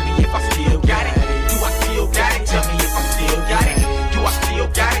got it? Tell me if I still got it. Do I still got it? Tell me if I still got it. Do I still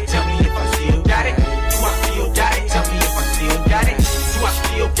got it? Tell me if I still got it. Do I still got it? Tell me if I still got it. Do I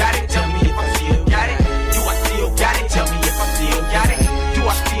still got it? Tell me if I still got it. Do I still got it? Tell me if I still got it. Do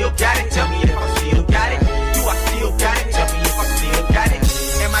I still got it? Tell me if I still got it. Do I still got it? Tell me if I still got it.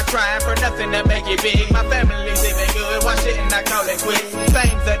 Am I trying for nothing to make it big? My family's living good, why shouldn't I call it quits?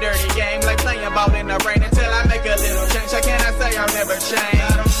 Fame's a dirty game, like playing ball in the rain until I make a little change. How can I say I'll never change?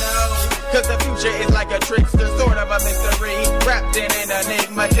 I don't know, cause the future is like a trickster, sort of a mystery, wrapped in an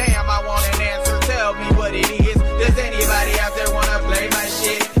enigma. Damn, I want an answer, tell me what it is. Does anybody out there wanna play my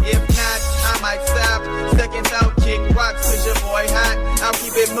shit? If not, I might stop. Second thought, kick rocks, cause your boy hot. I'll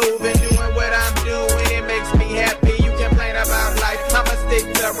keep it moving, doing what I'm doing, it makes me happy. You complain about life,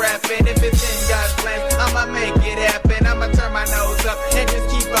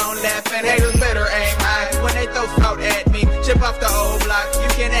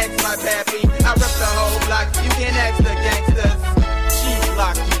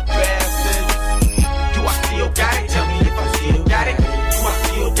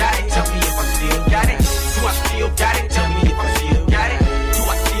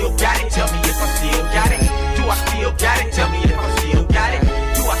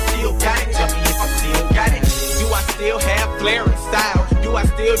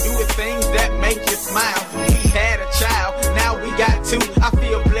 still do the things that make you smile. We had a child, now we got two. I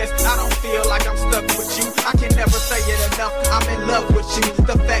feel blessed, I don't feel like I'm stuck with you. I can never say it enough, I'm in love with you.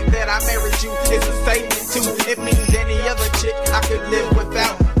 The fact that I married you is a statement too. It means any other chick I could live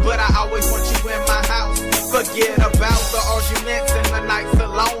without, but I always want you in my house. Forget about the arguments and the nights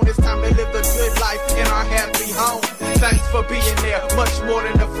alone. It's time to live the good life in our happy home. Thanks for being there, much more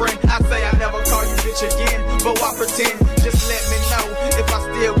than a friend. I say I never call you bitch again, but why pretend? Just let me know if I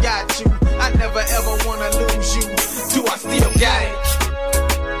still got you. I never ever wanna lose you. Do I still got it?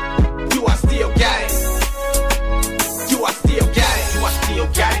 Do I still got it? Do I still got it? Do I still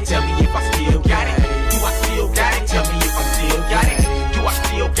got it? Tell me if I still got it. Do I still got it? Tell me if I still got it. Do I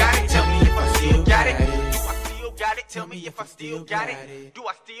still got it? Tell me if I still got it. Got it, tell me if I still got it. Do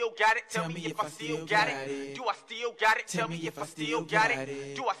I still got it? Tell me if I still got it. Do I still got it? Tell me if I still got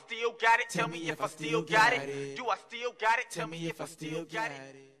it. Do I still got it? Tell me if I still got it. Do I still got it? Tell me if I still got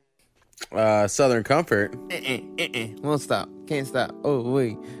it. Southern Comfort. Won't stop. Can't stop. Oh,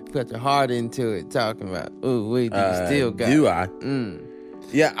 wait. Put your heart into it. Talking about, oh, wait, do you still got it? Do I?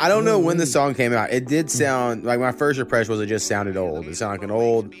 Yeah, I don't know when the song came out. It did sound, like my first impression was it just sounded old. It sounded like an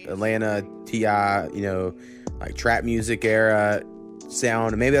old Atlanta T.I., you know, like trap music era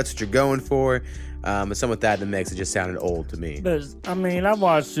sound. Maybe that's what you're going for. But some with that in the mix, it just sounded old to me. But, I mean, I've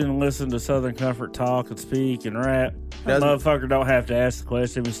watched and listened to Southern Comfort talk and speak and rap. That motherfucker don't have to ask the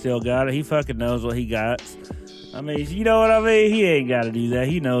question if he still got it. He fucking knows what he got. I mean, you know what I mean? He ain't got to do that.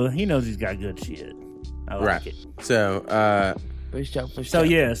 He knows he's got good shit. I like it. So, So,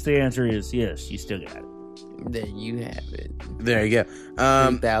 yes, the answer is yes, you still got it. There you have it. There you go.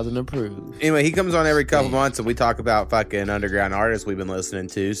 3,000 approved. Anyway, he comes on every couple months and we talk about fucking underground artists we've been listening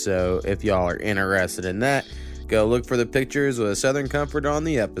to. So if y'all are interested in that, go look for the pictures with Southern Comfort on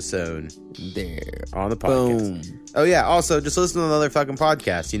the episode. There. On the podcast. Boom. Oh, yeah. Also, just listen to another fucking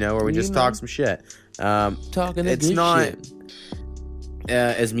podcast, you know, where we just talk some shit. Talking it's good not shit.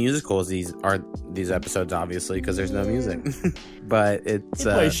 As musical as these episodes, obviously, because there's no music. But it's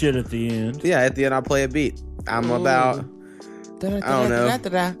play shit at the end. Yeah, at the end I'll play a beat. I'm about I don't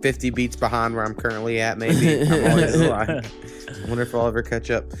know 50 beats behind where I'm currently at. Maybe I'm always like, I wonder if I'll ever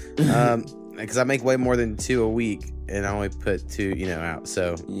catch up. Because I make way more than 2 a week, and I only put 2, you know, out.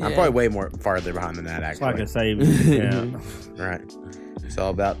 So I'm probably way more farther behind than that. Actually, it's like a savings account. Right. It's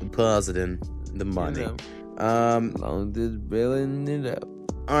all about depositing the money. Long as billing it up.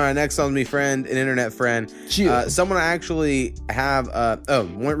 All right, next on me, friend, an internet friend. Someone I actually have.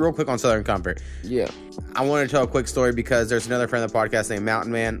 Real quick on Southern Comfort. Yeah. I want to tell a quick story because there's another friend of the podcast named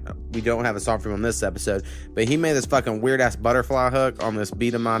Mountain Man. We don't have a song from him on this episode, but he made this fucking weird ass butterfly hook on this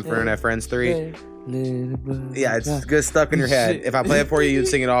beat of mine for Internet Friends 3. Yeah, it's good stuck in your head. If I play it for you, you'd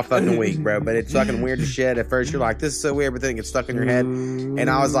sing it all fucking week, bro. But it's fucking weird as shit. At first, you're like, "This is so weird," but then it gets stuck in your head. And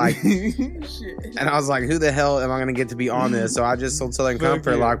I was like, "Who the hell am I gonna get to be on this?" So I just told Southern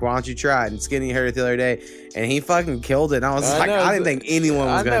Comfort, like, "Why don't you try it?" And Skinny heard it the other day, and he fucking killed it. And I was like, I didn't think anyone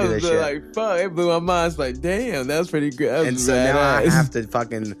was gonna do this shit. Like, fuck, it blew my mind. It's like, damn, that was pretty good. And so now I have to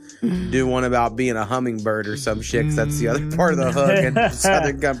fucking do one about being a hummingbird or some shit, because that's the other part of the hook. And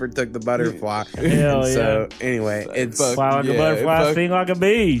Southern Comfort took the butterfly. Hell yeah. So anyway, it's fly like a butterfly, sting like a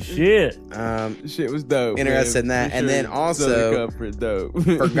bee. Shit. Shit was dope. Interested in that. And then also dope.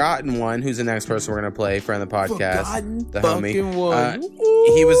 Forgotten One, who's the next person we're gonna play, friend of the podcast, the homie. One.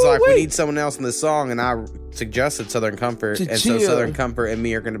 He was like, we need someone else in the song, and I suggested Southern Comfort, and so Southern Comfort and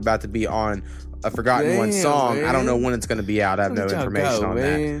me are about to be on a Forgotten One song. Man. I don't know when it's going to be out. I have no information on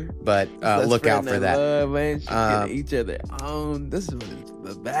that. But look out for that. Love, man. Each other own. This is what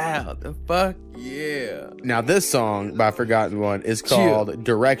it's about. The fuck yeah. Now this song by Forgotten One is called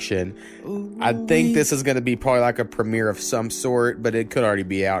Direction. I think this is going to be probably like a premiere of some sort, but it could already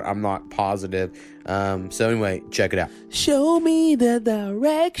be out. I'm not positive. So anyway, check it out. Show me the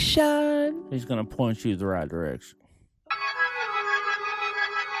direction. He's going to point you the right direction.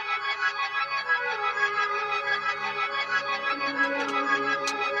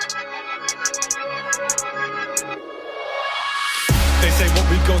 Say what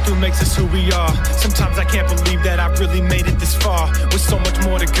we go through makes us who we are. Sometimes I can't believe that I've really made it this far, with so much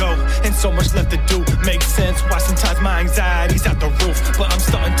more to go and so much left to do. Makes sense why sometimes my anxiety's out the roof, but I'm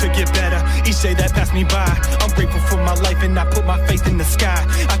starting to get better each day that passed me by. I'm grateful for my life and I put my faith in the sky.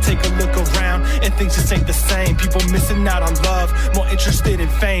 I take a look around and things just ain't the same. People missing out on love, more interested in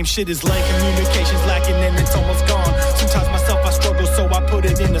fame. Shit is lame, communication's lacking and it's almost gone. Sometimes myself I struggle, so I put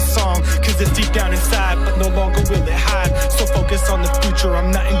it in a song, cause it's deep down inside, but no longer will it hide. So focus on the future,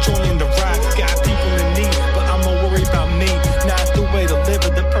 I'm not enjoying the ride. Got people in need, but I'm more worried about me. Now it's the way to live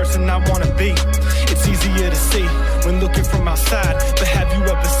or the person I wanna be. It's easier to see when looking from outside, but have you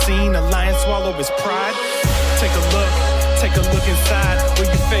ever Take a look inside.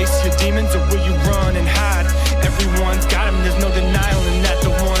 Will you face your demons or will you run and hide? Everyone's got them, there's no denying that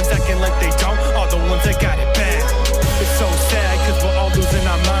the ones acting like they don't are the ones that got it bad. It's so sad cause we're all losing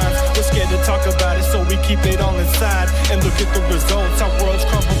our minds. We're scared to talk about it so we keep it all inside. And look at the results, our world's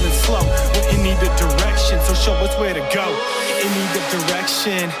crumbling slow. We're in need of direction, so show us where to go. In need of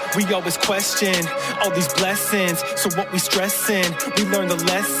direction, we always question all these blessings. So what we stressing, we learn the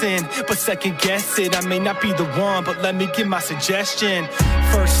lesson, but second guess it. I may not be the one, but let me give my suggestion.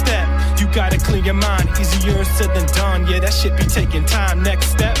 First step, you gotta clear your mind. Easier said than done, yeah, that shit be taking time.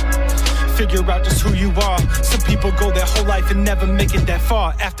 Next step, figure out just who you are. Some people go their whole life and never make it that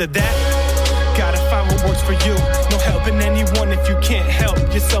far. After that, gotta find what works for you. No helping anyone if you can't help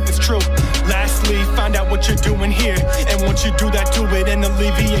yourself, it's true. Lastly, find out what you're doing here. And once you do that, do it and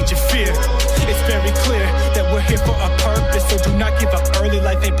alleviate your fear. It's very clear that we're here for a purpose, so do not give up early.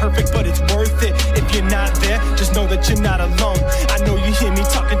 Life ain't perfect, but it's worth it. If you're not there, just know that you're not alone. I know you hear me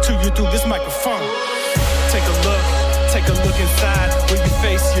talking to you through this microphone. Take a look inside. Will you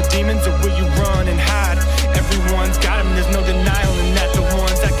face your demons or will you run and hide? Everyone's got them, there's no denying that the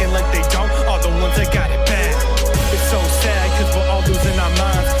ones acting like they don't are the ones that got it bad. It's so sad cause we're all losing our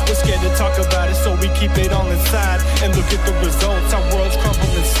minds. We're scared to talk about it so we keep it all inside. And look at the results, our world's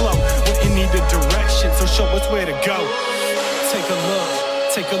crumbling slow. We're in need of direction, so show us where to go.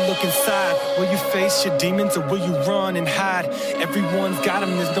 Take a look inside. Will you face your demons or will you run and hide? Everyone's got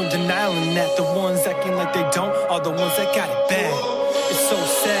them, there's no denying that the ones acting like they don't are the ones that got it bad. It's so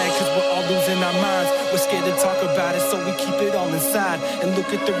sad cause we're all losing our minds. We're scared to talk about it so we keep it all inside. And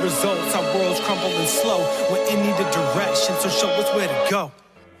look at the results, our world's crumbling slow. We're in need of direction, so show us where to go.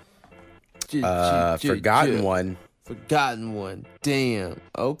 Forgotten One. Forgotten One. Damn.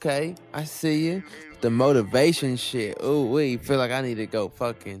 Okay, I see you. The motivation shit. Ooh, we feel like I need to go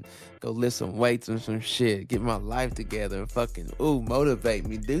lift some weights and some shit. Get my life together and fucking motivate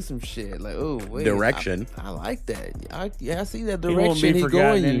me. Do some shit. Like direction. I like that. I see that He direction. won't be He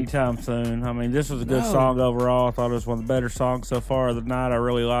forgotten going anytime soon. I mean, this was a good song overall. I thought it was one of the better songs so far of the night. I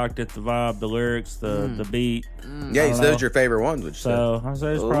really liked it. The vibe, the lyrics, the beat. Yeah, you said those your favorite ones, which so I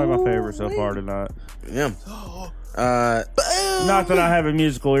say it's probably my favorite so far tonight. Yeah. Not that I have a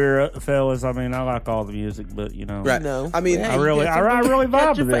musical ear, fellas. I mean, I like all the music, but you know, right? I mean, I really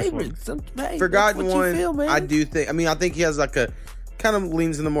vibe with this one. Forgotten One. Feel, I do think. I mean, I think he has like a kind of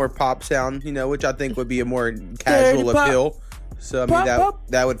leans in the more pop sound, you know, which I think would be a more casual appeal. So I mean,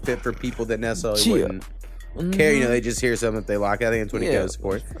 that would fit for people that necessarily wouldn't care. You know, they just hear something that they like. I think that's what he goes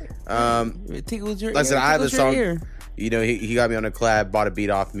for. It tickles your ear. Like I said, I have a song. You know, he got me on a collab, bought a beat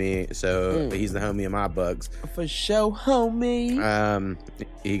off me, so he's the homie of my bugs. For sure, homie.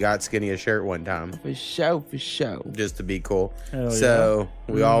 He got Skinny a shirt one time. For sure. Just to be cool. Hell so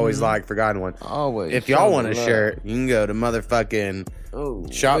we always like Forgotten One. Always. If y'all want a shirt, you can go to motherfucking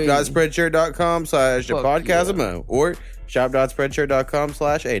shop.spreadshirt.com/podcastamo or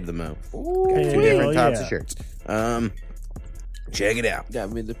shop.spreadshirt.com/8themo. Two different types of shirts. Check it out.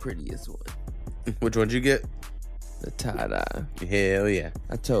 Got me the prettiest one. Which one'd you get? The tie-dye. Hell yeah.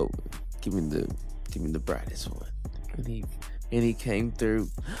 I told him, give me the brightest one. And he came through.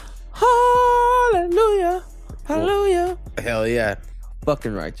 Hallelujah. Hallelujah. Hell yeah.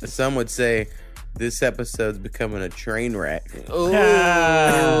 Fucking righteous. Some would say this episode's becoming a train wreck.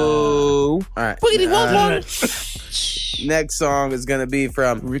 Oh. All right. Boogity next song is going to be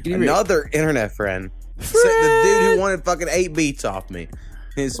from another internet friend. The dude who wanted fucking 8 beats off me.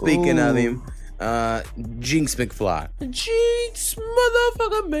 And speaking of him, Jinx McFly. Jinx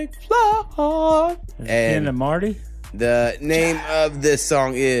motherfucker McFly. And Marty? The name of this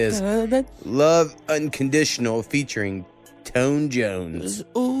song is Love Unconditional featuring Tone Jones.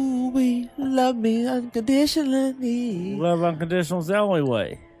 Ooh, we love me unconditionally. Love Unconditional is the only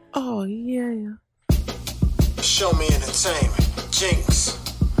way. Oh, yeah. Show me entertainment. Jinx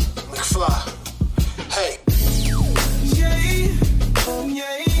McFly. Hey. Yay. Oh,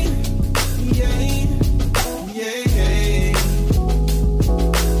 yay. Yay. Yay.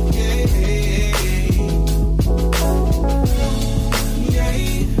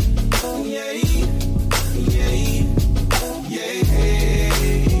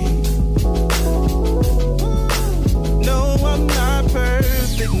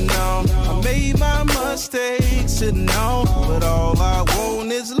 Mistakes and all, but all I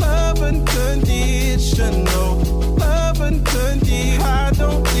want is love unconditional.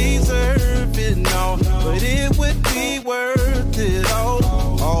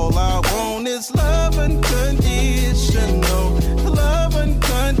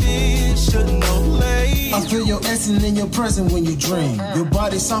 you're present when you dream. Your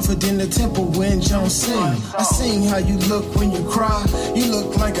body softer than the temple when Jones sing. I seen how you look when you cry. You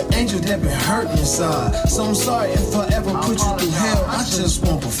look like an angel that been hurting inside. So I'm sorry if I ever put you through hell. I just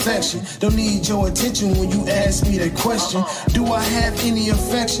want perfection. Don't need your attention when you ask me that question. Do I have any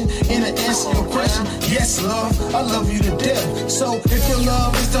affection? And to answer your question, yes, love. I love you to death. So if your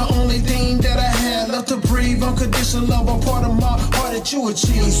love is the only thing that I had left to breathe, unconditional love, a part of my heart that you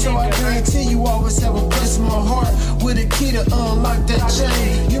achieve. So I guarantee you always have a place in my heart with a key to unlock that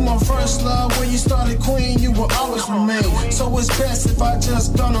chain. You my first love, when you started queen, you will always remain. So it's best if I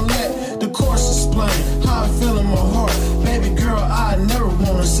just gonna let the course explain how I feel in my heart. Baby girl, I never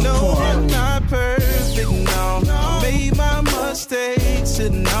wanna support. No, I'm not perfect, no. I made my mistakes,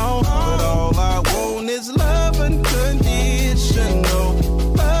 and no. But all I want is love unconditional.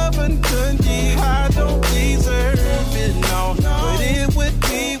 Love unconditional. I don't deserve it, no. But it would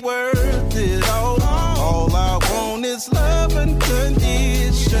be worth it all. All I want is love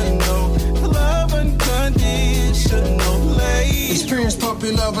unconditional. Love unconditional. Experienced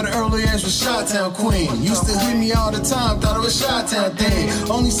puppy love at an early age with Chi-Town queen. Used to hit me all the time, thought it was Chi-Town thing.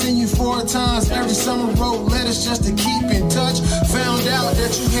 Only seen you 4 times every summer, wrote letters just to keep in touch. Found out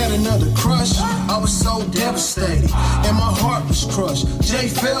that you had another crush. I was so devastated, and my heart was crushed. Jay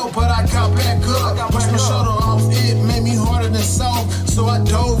fell, but I got back up. Pushed my shoulder off, it made me harder than soft. So I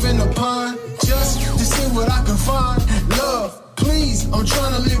dove in the pond, just to see what I could find. Love. Please, I'm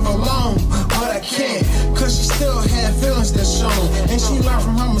trying to leave her alone, but I can't, cause she still had feelings that shown, and she learned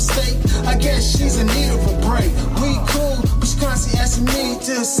from her mistake. I guess she's in need of a break. We cool, but she constantly asking me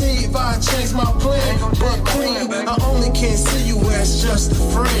to see if I change my plan. But queen, I only can see you as just a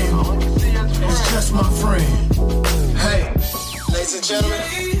friend. It's just my friend. Hey, ladies and gentlemen,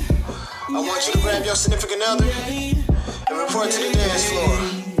 I want you to grab your significant other and report to the dance floor.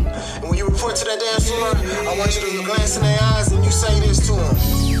 And when you report to that dance floor, I want you to glance in their eyes and you say this to them.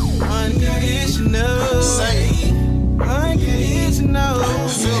 Unconditional. Say it. Unconditional.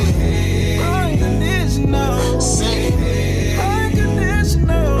 Feel it. Unconditional. Sing it.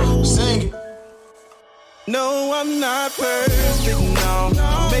 Unconditional. Sing it. No, I'm not perfect, no.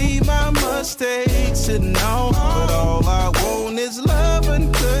 Made my mistakes, and no. But all I want is love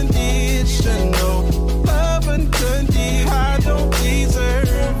unconditional. Love unconditional. I don't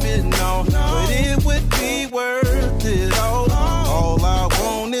deserve it, no. But it would be worth it all. All I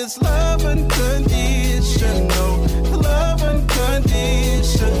want is love unconditional. Love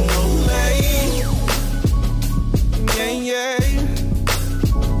unconditional. Yeah, yeah.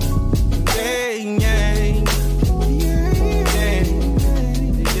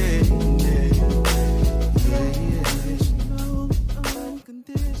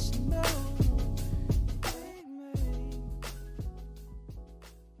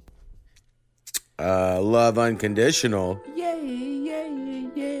 Love unconditional. Yeah.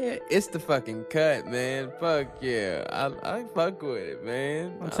 It's the fucking cut, man. Fuck yeah. I fuck with it,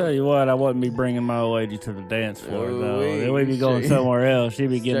 man. I'll tell you what, I wouldn't be bringing my old lady to the dance floor, though. Then we'd be going straight- somewhere else. She'd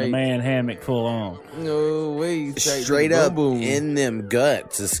be getting the straight- man hammock full on. No way. Straight up in them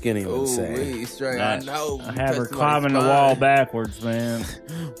guts, as Skinny would say. Straight. I know. I have her climbing the wall backwards, man.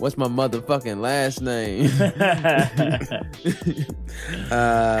 What's my motherfucking last name?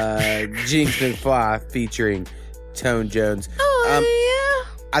 Jinx McFly featuring Tone Jones. Yeah.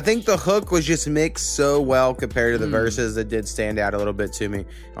 I think the hook was just mixed so well compared to the verses that did stand out a little bit to me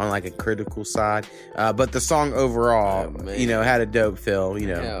on like a critical side. But the song overall, had a dope feel.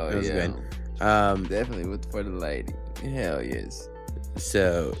 Hell it was good. Definitely for the lady. Hell yes.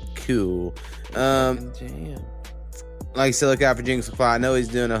 So cool. Jam. Like I said, look out for Jinx McFly. I know he's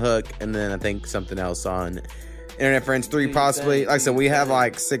doing a hook, and then I think something else on Internet Friends 3 possibly. Like I said, we have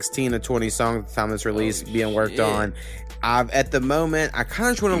like 16 to 20 songs at the time this release being worked on. At the moment, I kind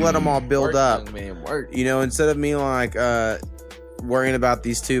of just want to let them all build up. Instead of me like worrying about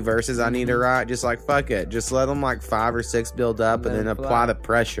these 2 verses I need to write, just like fuck it, just let them like 5 or 6 build up, and then apply the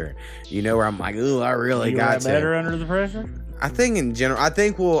pressure. Where I'm like, ooh, I really got to. Better under the pressure. I think in general, I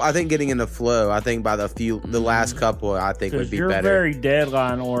think getting in the flow. I think by the last couple, I think would be you're better. Very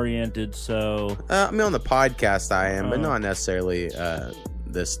deadline oriented, so on the podcast I am, but not necessarily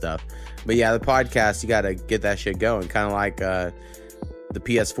this stuff. But yeah, the podcast, you got to get that shit going, kind of like the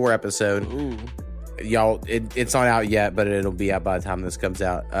PS4 episode. Ooh. Y'all, it's not out yet, but it'll be out by the time this comes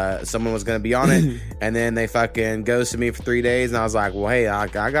out. Someone was going to be on it, and then they fucking ghosted me for 3 days, and I was like, well, hey, I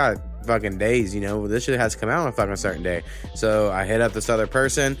got fucking days, you know. This shit has to come out on a fucking certain day. So I hit up this other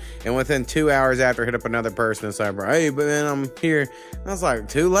person, and within 2 hours after I hit up another person, it's like, hey, but then I'm here. I was like,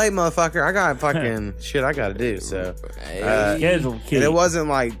 too late, motherfucker. I got fucking shit I gotta do. So and it wasn't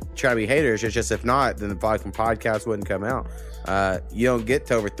like trying to be haters. It's just if not, then the fucking podcast wouldn't come out. You don't get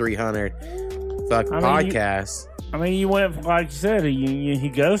to over 300 fucking podcasts. You went, like you said, he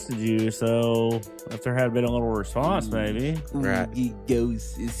ghosted you, so if there had been a little response, maybe. Right. He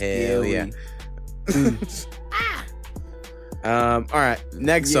ghosts. Hell yeah. All right,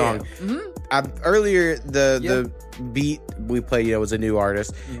 next song. Earlier, the beat we played, was a new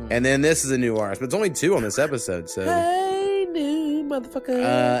artist, and then this is a new artist, but it's only 2 on this episode, so. Hey, new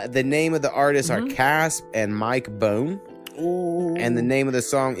motherfucker. The name of the artists are Casp and Mike Bone. Ooh. And the name of the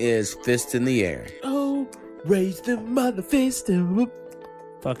song is Fist in the Air. Oh, raise the mother fist and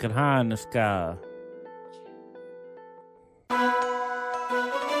fucking high in the sky.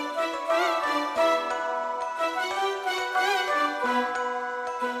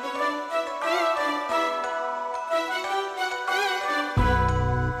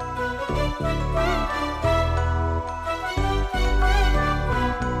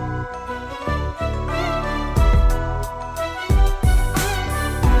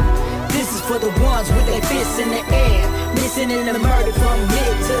 For the ones with their fists in the air, missing in the murder from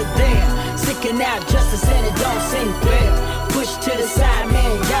here to there, seeking out justice and it don't seem fair. Push to the side,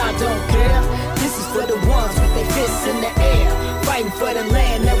 man, y'all don't care. This is for the ones with their fists in the air, fighting for the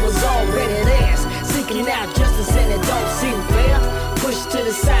land that was already theirs, seeking out justice and it don't seem fair. Push to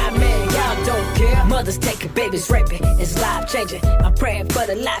the side, man, y'all don't care. Mothers taking, babies raping, it's life changing. I'm praying for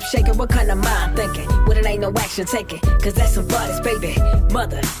the life shaking. What kind of mind thinking? When it ain't no action taken, cause that's somebody's baby.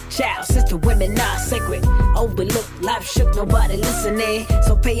 Mother, child, sister, women not sacred. Overlooked, life shook, nobody listening.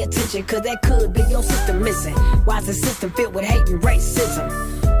 So pay attention, cause that could be your system missing. Why's the system filled with hate and racism?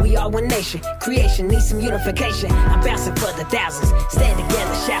 We are one nation, creation needs some unification. I'm bouncing for the thousands, stand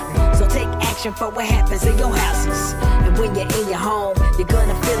together shouting. So take action for what happens in your houses. And when you're in your home, you're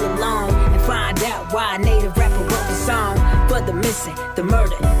gonna feel alone and find out why a native rapper wrote the song. For the missing, the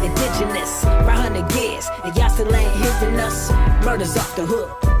murder, indigenous, 500 years, and y'all still ain't hearing us. Murder's off the hook,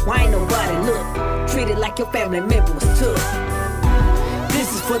 why ain't nobody look? Treat it like your family member was took.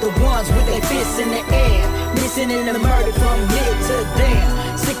 This is for the ones with their fists in the air, missing in the murder from here to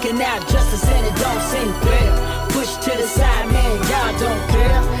there, seeking out justice and it don't seem fair. Push to the side, man, y'all don't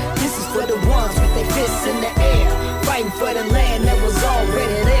care. This is for the ones with their fists in the air, fighting for the land that was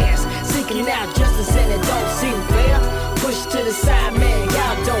already theirs, seeking out justice and it don't seem fair. Push to the side, man,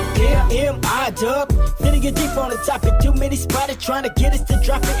 y'all don't care. M.I.Dub, finna get deep on the topic. Too many spotted trying to get us to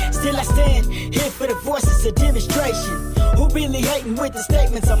drop it. Still I stand here for the voices of demonstration. Who really hating with the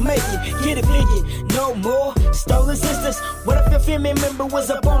statements I'm making? Get it figured, no more stolen sisters. What if your family member was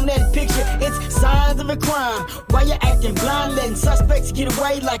up on that picture? It's signs of a crime. Why you acting blind, letting suspects get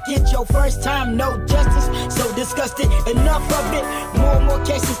away like it's your first time? No justice, so disgusted. Enough of it, more and more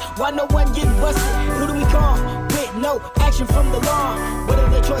cases. Why no one getting busted? Who do we call? With no action from the law. What are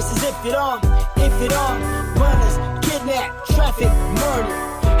the choices if it all? Runners, kidnap, traffic, murder.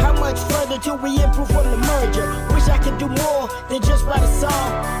 How much further till we improve from the merger? Wish I could do more than just write a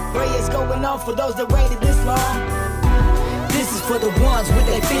song. Prayers going on for those that waited this long. This is for the ones with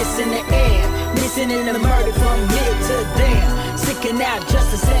their fists in the air, missing in the murder from here to there, seeking out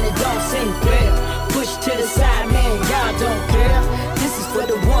justice and it don't seem fair. Push to the side, man, y'all don't care. This is for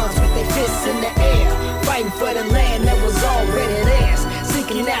the ones with their fists in the air, fighting for the land that was already theirs,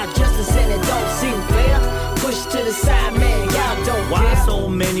 seeking out justice and it don't seem fair. Push to the side, man, y'all don't care. Why so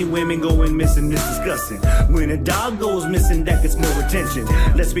many women going missing? It's disgusting. When a dog goes missing, that gets more attention.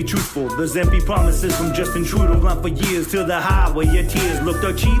 Let's be truthful, there's empty promises from Justin Trudeau. Run for years to the highway, your tears looked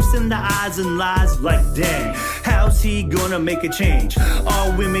our chiefs in the eyes and lies like, dang, how's he gonna make a change?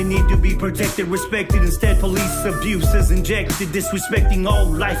 All women need to be protected, respected. Instead, police abuse is injected, disrespecting all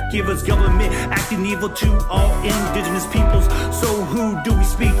life givers. Government acting evil to all indigenous peoples. So who do we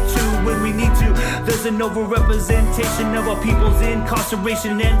speak to when we need to? There's an overrepresentation of our people's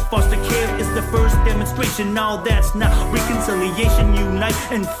incarceration, and foster care is the first demonstration. All that's not reconciliation. Unite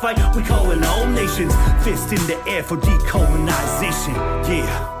and fight, we call in all nations. Fist in the air for decolonization.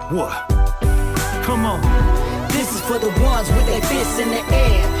 Yeah, what? Come on. This is for the ones with their fists in the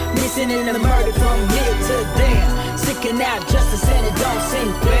air, missing in the murder from here to there, seeking out justice and it don't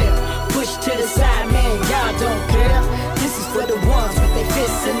seem fair. Push to the side, man, y'all don't care. This is for the ones with their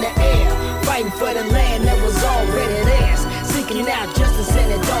fists in the air, fighting for the land that was already theirs, seeking out justice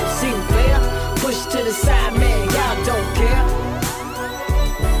and it don't seem fair. Push to the side, man, y'all don't care.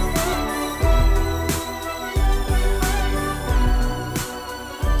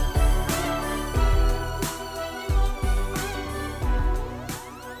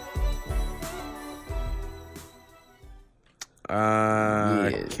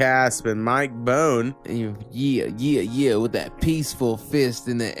 Casp and Mike Bone. Yeah, with that peaceful fist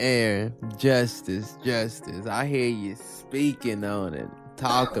in the air. Justice. I hear you speaking on it.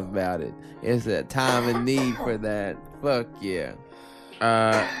 Talk about it. It's a time of need for that. Fuck yeah.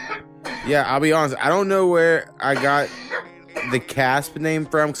 Yeah, I'll be honest. I don't know where I got the Casp name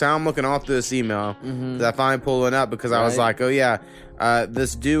from, because I'm looking off through this email that I finally pulled it up, because I was like, oh yeah,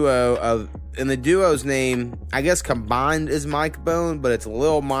 this duo and the duo's name, I guess combined is Mike Bone, but it's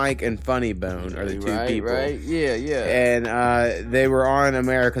Lil Mike and Funny Bone are the two people. Right, yeah. And they were on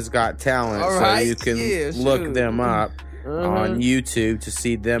America's Got Talent, so you can look them up on YouTube to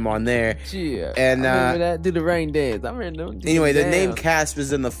see them on there. Yeah. And I remember that. Do the rain dance. I remember them. Anyway, the name Casp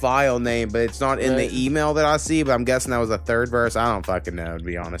is in the file name, but it's not in the email that I see, but I'm guessing that was a third verse. I don't fucking know, to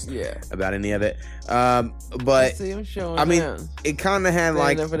be honest, about any of it. But see, I mean, it kind of had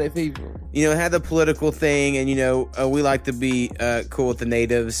like, for their people. You know, it had the political thing, and you know, we like to be cool with the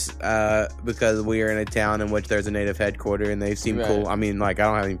natives because we are in a town in which there's a native headquarter, and they seem cool. I mean, like, I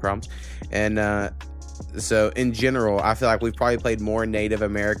don't have any problems. And so in general, I feel like we've probably played more Native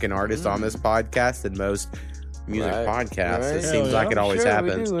American artists on this podcast than most music podcasts. It seems like it always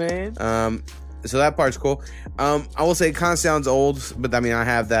happens. We do, man. So that part's cool. I will say it kind of sounds old, but I mean, I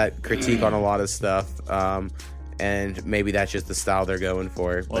have that critique on a lot of stuff. And maybe that's just the style they're going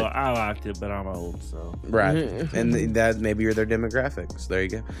for. Well, I liked it, but I'm old, so. Right. And that maybe you're their demographics. There you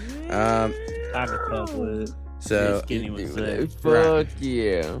go. I could fuck with it. So, Skinny would say. Fuck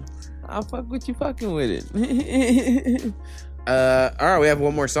yeah. I'll fuck with you fucking with it. All right, we have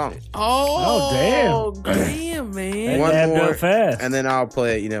one more song. Oh damn, man. One more, fast. And then I'll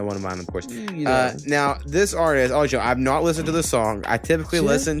play, you know, one of mine, of course. Now, this artist, I'll show you, I've not listened to the song. I typically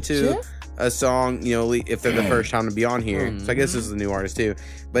listen to a song, you know, if they're the first time to be on here. So I guess this is a new artist too.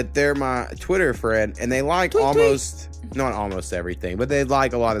 But they're my Twitter friend, and they like not almost everything, but they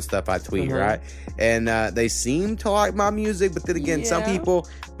like a lot of stuff I tweet, right? And they seem to like my music, but then again, some people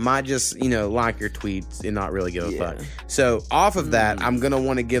might just, you know, like your tweets and not really give a fuck. So off of that, I'm gonna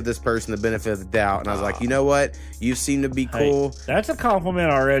want to give this person the benefit of the doubt, and I was like, you know what, you seem to be cool. Hey, that's a compliment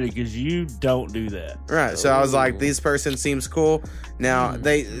already, because you don't do that. Right. So I was like, this person seems cool. Now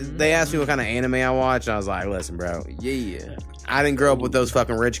they asked me what kind of anime I watch, and I was like, listen, bro, I didn't grow up with those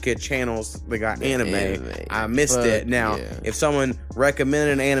fucking rich kid channels that got anime. I missed it. Now, if someone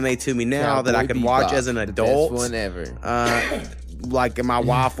recommended an anime to me now that I can watch as an adult, one ever. Like my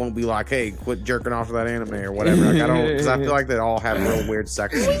wife won't be like, "Hey, quit jerking off to that anime" or whatever. Like, I don't, because I feel like they all have real weird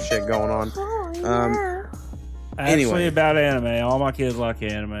sexist shit going on. Actually, about anime, all my kids like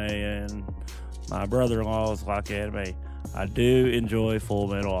anime, and my brother-in-laws like anime. I do enjoy Full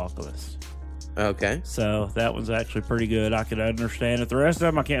Metal Alchemist. Okay. So that one's actually pretty good. I can understand it. The rest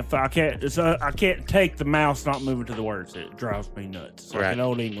of them, I can't take the mouse not moving to the words. It drives me nuts. It's like an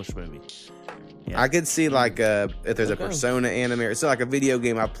old English movie. I could see like if there's a Persona anime or so like a video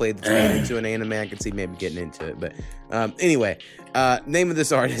game I played that's made into an anime, I could see maybe getting into it. But anyway, name of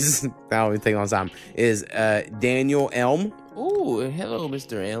this artist, I don't even think on time, is Daniel Elm. Ooh, hello,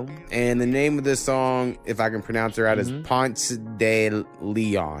 Mr. Elm. And the name of this song, if I can pronounce it right, is Ponce de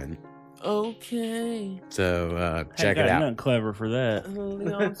Leon. Okay. So check it out. Nothing clever for that.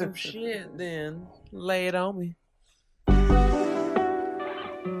 Lay on some shit, then lay it on me.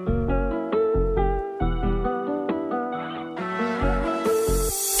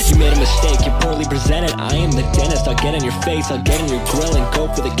 You made a mistake, you're poorly presented. I am the dentist, I'll get in your face, I'll get in your grill and go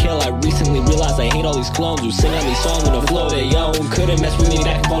for the kill. I recently realized I hate all these clones who sing on these songs with a flow they own. Couldn't mess with me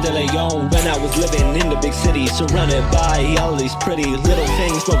back in Paul de Leon when I was living in the big city, surrounded by all of these pretty little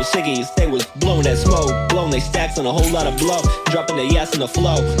things. Smoking ciggies, they was blowing that smoke, blowing they stacks on a whole lot of blow, dropping the yes in the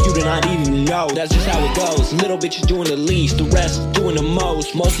flow. You do not even know, that's just how it goes. Little bitches doing the least, the rest doing the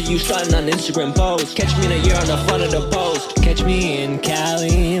most. Most of you starting on Instagram posts. Catch me in a year on the front of the post. Catch me in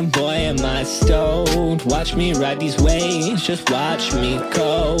Cali, boy, am I stoned. Watch me ride these waves, just watch me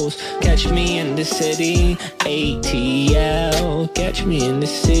coast. Catch me in the city, ATL. Catch me in the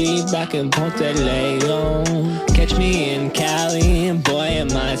city, back in Ponte Leon. Catch me in Cali, boy,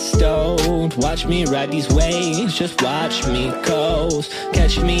 am I stoned. Watch me ride these waves, just watch me coast.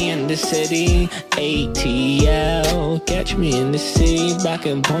 Catch me in the city, ATL. Catch me in the city, back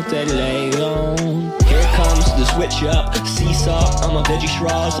in Ponte Leon. Here comes the switch up, seesaw, I'm a veggie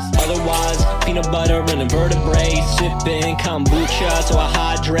straws. Otherwise, peanut butter and invertebrate. Sipping kombucha, so I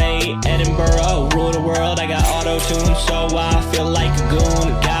hydrate. Edinburgh, rule the world, I got auto-tune, so I feel like a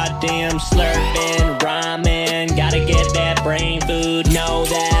goon. Goddamn slurping, rhyming, gotta get that brain food. Know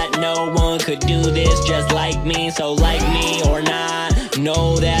that no one could do this just like me, so like me or not.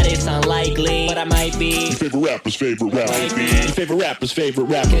 know that it's unlikely, but I might be Your favorite rapper's favorite rapper. Your favorite rapper's favorite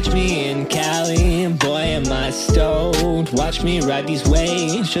rapper. Catch me in Cali, and boy am I stoned. Watch me ride these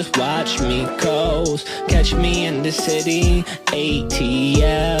waves, just watch me coast. Catch me in the city,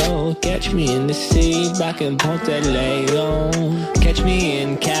 ATL. Catch me in the city, back in Ponte Leon. Catch me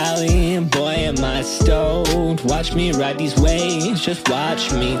in Cali, and boy am I stoned. Watch me ride these waves, just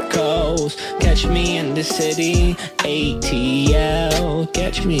watch me coast. Catch me in the city, ATL.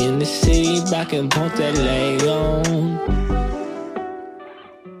 Catch me in the city, back in Ponte Leon.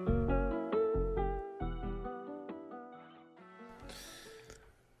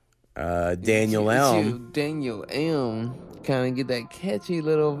 Daniel Elm. Daniel Elm. Kind of get that catchy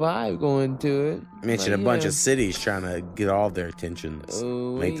little vibe going to it. Mentioned a bunch of cities trying to get all their attentions.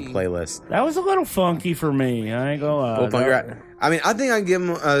 Make the playlist. That was a little funky for me. I ain't gonna lie. I mean, I think I can give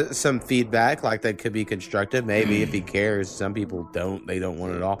him some feedback, like that could be constructive. Maybe if he cares. Some people don't. They don't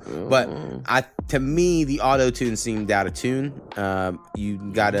want it all. But to me, the auto tune seemed out of tune. You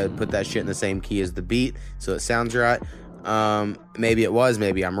got to put that shit in the same key as the beat, so it sounds right. Maybe it was,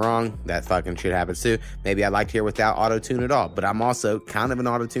 maybe I'm wrong. That fucking shit happens too. Maybe I'd like to hear without auto-tune at all. But I'm also kind of an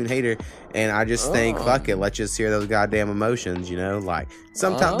auto-tune hater, and I just think, fuck it, let's just hear those goddamn emotions, you know? Like,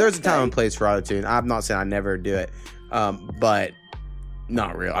 sometimes there's a time and place for auto-tune. I'm not saying I never do it, but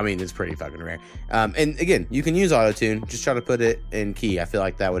not real. I mean, it's pretty fucking rare. And again, you can use auto-tune. Just try to put it in key. I feel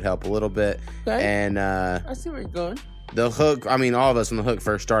like that would help a little bit. Okay. And I see where you're going. The hook, I mean, all of us when the hook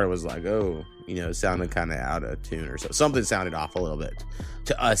first started was like, oh, you know, it sounded kind of out of tune or so. Something sounded off a little bit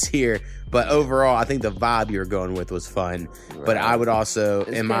to us here. But overall, I think the vibe you were going with was fun. Right. But I would also,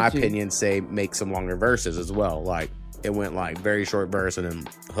 in my opinion, say make some longer verses as well. Like, it went like very short verse and then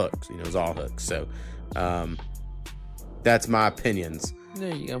hooks. You know, it was all hooks. So, that's my opinions.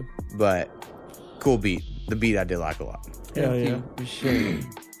 There you go. But, cool beat. The beat I did like a lot. Hell yeah. For sure.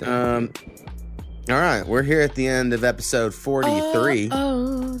 All right, we're here at the end of episode 43.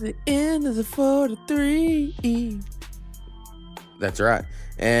 Oh, the end of the 43. That's right.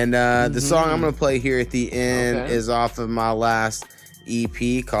 And the song I'm going to play here at the end is off of my last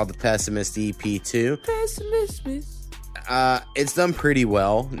EP called The Pessimist EP 2. Pessimist. It's done pretty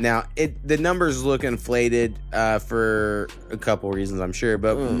well. Now, the numbers look inflated for a couple reasons, I'm sure.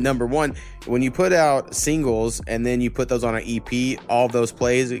 But number one, when you put out singles and then you put those on an EP, all those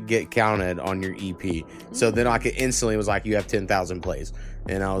plays get counted on your EP. So then I could instantly was like, you have 10,000 plays.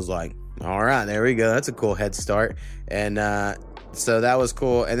 And I was like, all right, there we go. That's a cool head start. And so that was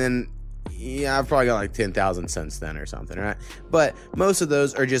cool. And then, yeah, I've probably got like 10,000 since then or something, right? But most of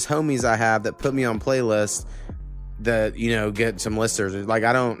those are just homies I have that put me on playlists that, you know, get some listeners. Like,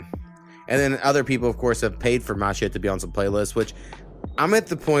 I don't. And then other people, of course, have paid for my shit to be on some playlists, which I'm at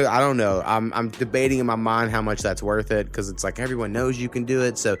the point, I don't know. I'm debating in my mind how much that's worth it, because it's like everyone knows you can do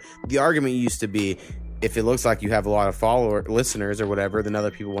it. So the argument used to be, if it looks like you have a lot of listeners or whatever, then other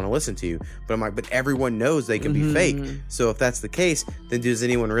people want to listen to you. But I'm like, but everyone knows they can be fake. So if that's the case, then does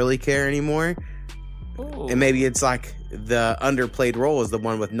anyone really care anymore? Ooh. And maybe it's like the underplayed role is the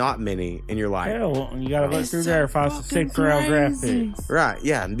one with not many, and you're like, hell, you gotta look through there, find some 6th-round draft picks. Right,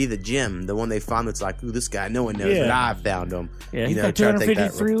 yeah, and be the gem, the one they find that's like, ooh, this guy, no one knows, but I found him. Yeah, you know,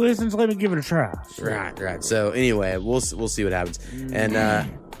 253 listens, let me give it a try. Right. So anyway, we'll see what happens. And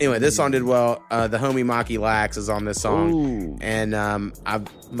anyway, this song did well. The homie Maki Lax is on this song. Ooh. And I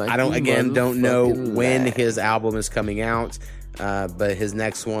don't know when his album is coming out. But his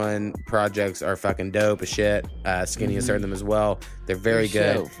next projects are fucking dope as shit. Skinny has heard them as well. They're very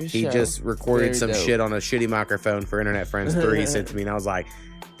good. He just recorded some shit on a shitty microphone for Internet Friends 3. He sent to me, and I was like,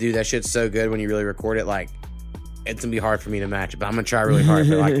 dude, that shit's so good when you really record it. Like, it's gonna be hard for me to match it, but I'm gonna try really hard.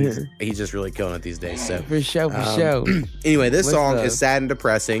 But like, he's just really killing it these days. So for sure. Anyway, this song is sad and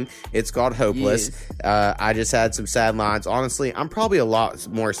depressing. It's called Hopeless. Yes. I just had some sad lines. Honestly, I'm probably a lot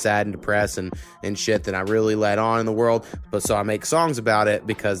more sad and depressed and shit than I really let on in the world. But so I make songs about it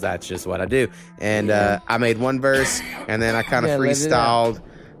because that's just what I do. And I made one verse, and then I kind of freestyled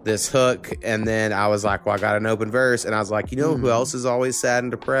this hook, and then I was like, well, I got an open verse, and I was like, you know who else is always sad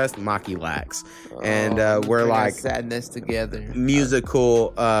and depressed? Maki Lax. And we're like sadness together,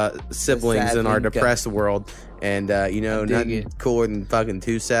 musical siblings in our depressed world. And nothing cooler than fucking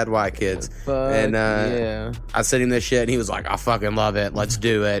two sad white kids. And I sent him this shit, and he was like, I fucking love it, let's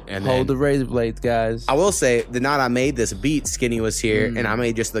do it. And hold the razor blades, guys. I will say, the night I made this beat, Skinny was here, and I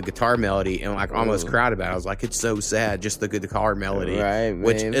made just the guitar melody, and like almost cried about it. I was like, it's so sad, just the guitar melody, right, man,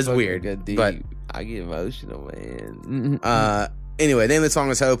 which is weird, but I get emotional, man. Anyway, the name of the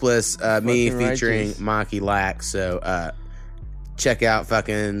song is Hopeless. Me featuring righteous. Maki Lax. So check out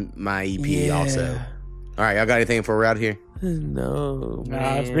fucking my EP also. All right, y'all got anything for we're out here? No,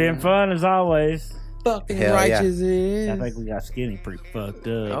 man. It's been fun as always. Fucking Hell righteous yeah. is. I think we got Skinny pretty fucked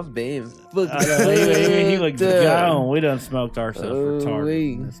up. I'm being I know, he looked gone. We done smoked ourselves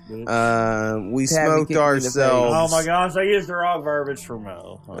retarded. in this bitch. We smoked ourselves. Oh my gosh, I used the wrong verbiage for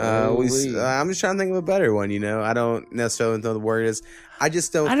Mo. I'm just trying to think of a better one. You know, I don't necessarily know the word is. I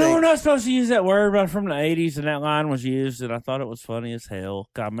just don't. I know we're not supposed to use that word, but from the '80s, and that line was used, and I thought it was funny as hell.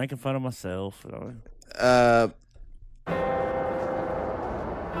 God, I'm making fun of myself.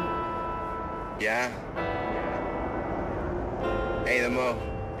 Yeah. Hey, the Mo.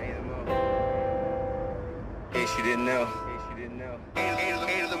 In case you didn't know.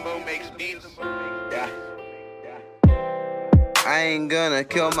 Hey, the Mo makes beats. Yeah. I ain't gonna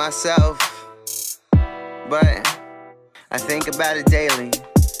kill myself, but I think about it daily.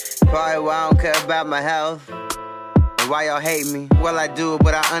 Probably why I don't care about my health. And why y'all hate me? Well, I do,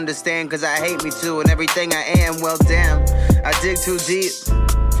 but I understand, cause I hate me too. And everything I am, well, damn, I dig too deep.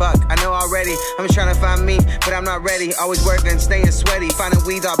 Fuck, I know already. I'm just trying to find me, but I'm not ready. Always working, staying sweaty. Finding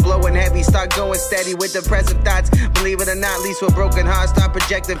weed, start blowing heavy. Start going steady with depressive thoughts. Believe it or not, leads to a broken heart. Start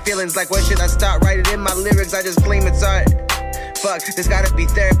projecting feelings like, where should I start? Write it in my lyrics, I just claim it's art. Fuck, there's gotta be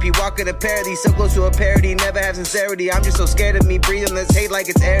therapy. Walking a parody, so close to a parody. Never have sincerity. I'm just so scared of me. Breathing this hate like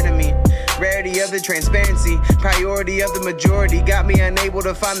it's air to me. Rarity of the transparency. Priority of the majority. Got me unable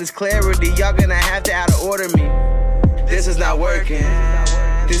to find this clarity. Y'all gonna have to out of order me. This is not working.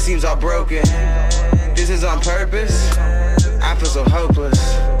 This seems all broken. This is on purpose. I feel so hopeless.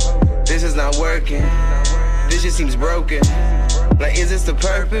 This is not working. This just seems broken. Like, is this the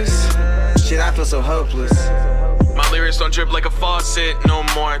purpose? Shit, I feel so hopeless. My lyrics don't drip like a faucet no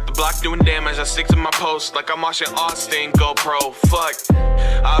more. The block doing damage, I stick to my post like I'm watching Austin GoPro. Fuck,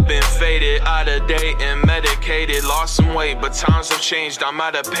 I've been faded, out of date and medicated. Lost some weight, but times have changed. I'm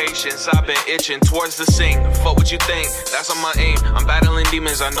out of patience, I've been itching towards the sink. Fuck what you think, that's on my aim. I'm battling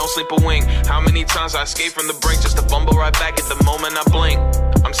demons, I don't sleep a wink. How many times I escape from the brink just to fumble right back at the moment I blink.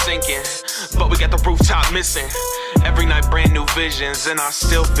 I'm sinking, but we got the rooftop missing. Every night brand new visions, and I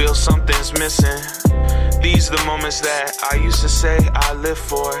still feel something's missing. These the moments that I used to say I live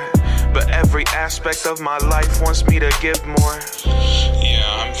for, but every aspect of my life wants me to give more. Yeah,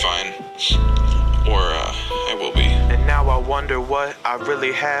 I'm fine. Or, I will be. And now I wonder what I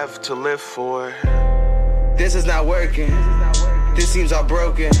really have to live for. This is not working. This seems all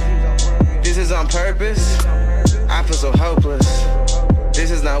broken. This is on purpose. I feel so hopeless.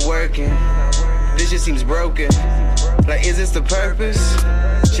 This is not working. This just seems broken. Like, is this the purpose?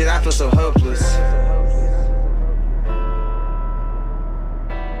 Shit, I feel so hopeless.